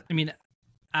 Yeah. I mean,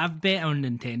 I've bet on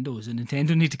Nintendo, so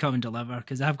Nintendo need to come and deliver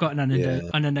because I've got an Yeah.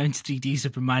 unannounced 3D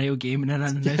Super Mario game and an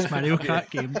unannounced Mario Kart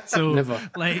game. So, Never.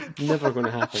 like, Never going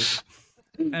to happen.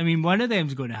 I mean, one of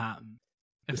them's going to happen.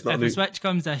 It's If not a new. Switch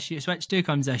comes this year, Switch 2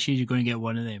 comes this year, you're going to get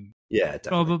one of them. Yeah, definitely.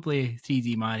 Probably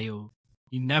 3D Mario.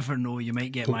 You never know, you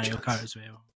might get Oh, Mario chance. Kart as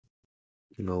well.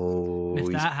 No, If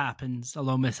he's- that happens,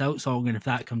 along with Silk Song, and if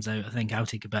that comes out, I think I'll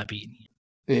take a bit of beating.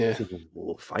 Yeah.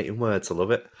 Ooh, fighting words, I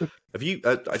love it. Have you?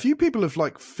 A few people have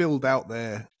filled out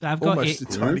their I've got almost 8.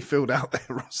 entirely filled out their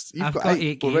roster. You've I've got, got 8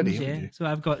 8 already, games, haven't yeah. you? So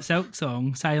I've got Silk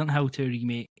Song, Silent Hill 2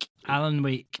 remake, Alan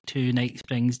Wake 2 Night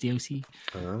Springs DLC,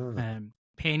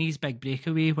 Penny's Big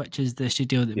Breakaway, which is the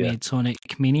studio that made Sonic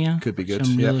Mania. Could be which good.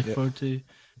 I'm really Yep, looking yep. forward to.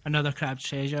 Another Crab's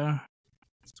Treasure.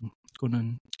 So going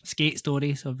on Skate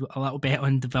Story, so I've got a little bit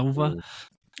on Devolver.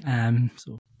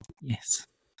 So yes,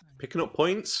 picking up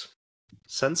points.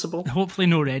 Sensible. hopefully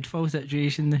no Redfall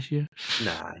situation this year.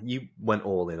 Nah, you went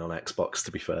all in on Xbox,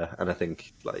 to be fair, and I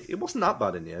think it wasn't that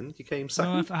bad in the end. You came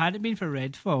second. No, if it hadn't been for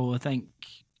Redfall, I think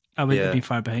I wouldn't have been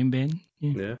far behind Ben.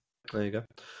 Yeah, there you go.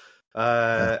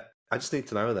 I just need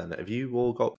to know then, have you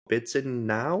all got bids in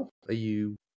now? Are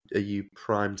you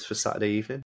primed for Saturday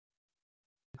evening?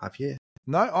 Have you?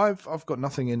 No, I've got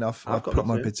nothing in. I've put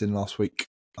my bids in last week.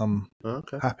 I'm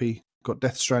happy. Got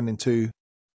Death Stranding 2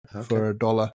 for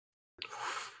 $1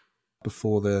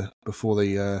 before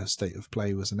the state of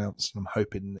play was announced. I'm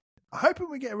hoping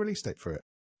we get a release date for it.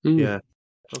 Yeah.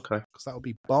 Okay. Because that will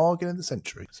be bargain of the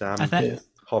century. So I'm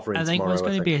hovering I think tomorrow, what's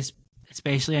going to be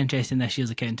especially interesting this year is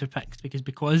the counter picks,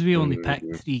 because we only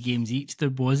picked 3 games each, there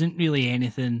wasn't really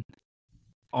anything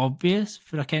obvious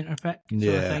for a counter pick.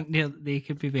 So I think they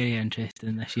could be very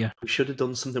interesting this year. We should have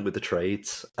done something with the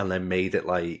trades and then made it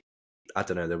like, I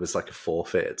don't know, there was like a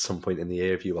forfeit at some point in the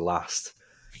year if you were last.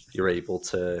 You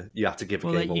have to give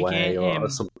a game away or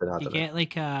something. I don't know. Get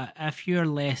like if you're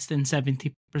less than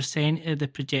 70% of the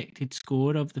projected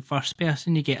score of the first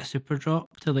person, you get a super drop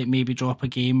to like maybe drop a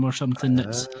game or something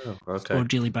that's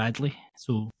scored really badly.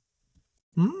 So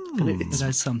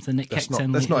that's something that kicks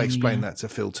in. Let's not explain that to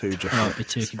Phil too. Just not be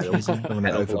too confusing.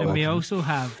 And we also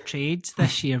have trades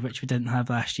this year, which we didn't have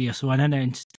last year. So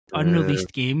unannounced,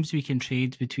 unreleased games we can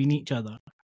trade between each other.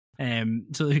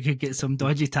 So we could get some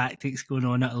dodgy tactics going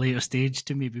on at a later stage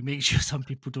to maybe make sure some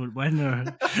people don't win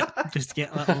or just get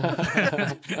a little.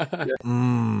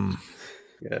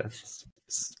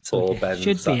 Poor Ben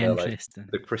should be interesting.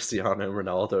 Like the Cristiano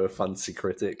Ronaldo of fancy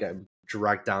cricket getting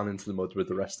dragged down into the mud with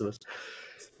the rest of us.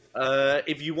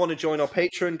 If you want to join our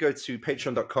Patreon, go to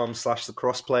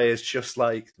patreon.com/thecrossplayers, just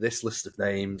like this list of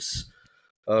names.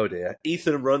 Oh dear.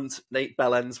 Ethan Runt, Nate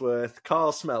Bellensworth,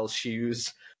 Carl Smells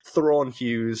Shoes, Thrawn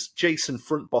Hughes, Jason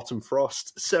Frontbottom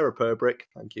Frost, Sarah Perbrick,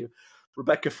 thank you,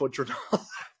 Rebecca Fudgeron, that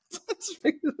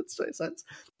makes sense,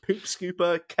 Poop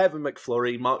Scooper, Kevin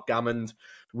McFlurry, Mark Gammond,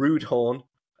 Rude Horn,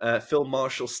 Phil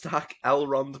Marshall Stack,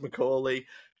 Elrond Macaulay,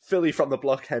 Philly from the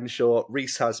Block Henshaw,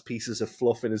 Reese has pieces of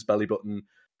fluff in his belly button,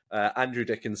 Andrew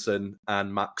Dickinson,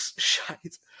 and Max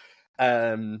Scheid.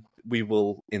 We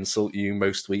will insult you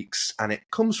most weeks, and it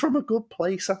comes from a good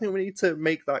place. I think we need to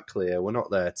make that clear. We're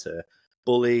not there to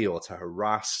bully or to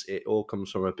harass. It all comes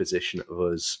from a position of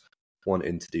us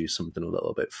wanting to do something a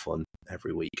little bit fun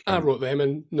every week. I wrote them,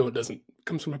 and no, it doesn't. It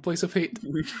comes from a place of hate.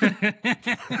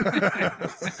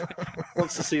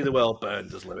 Wants to see the world burn,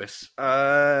 does Lewis?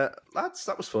 Lads,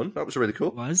 that was fun. That was really cool.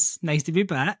 It was nice to be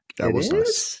back. That was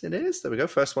nice. It is. There we go.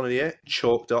 First one of the year.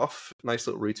 Chalked off. Nice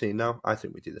little routine now. I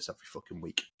think we do this every fucking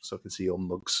week, so I can see your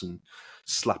mugs and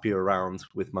slap you around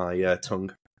with my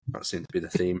tongue. That seems to be the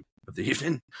theme of the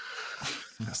evening.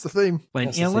 That's the theme.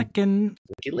 When you're looking,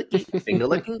 finger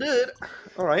looking good.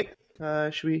 All right.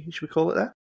 Should we call it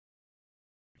there?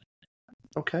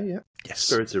 Okay. Yeah. Yes.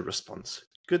 Spirited response.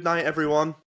 Good night,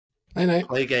 everyone. Night.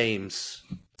 Play games.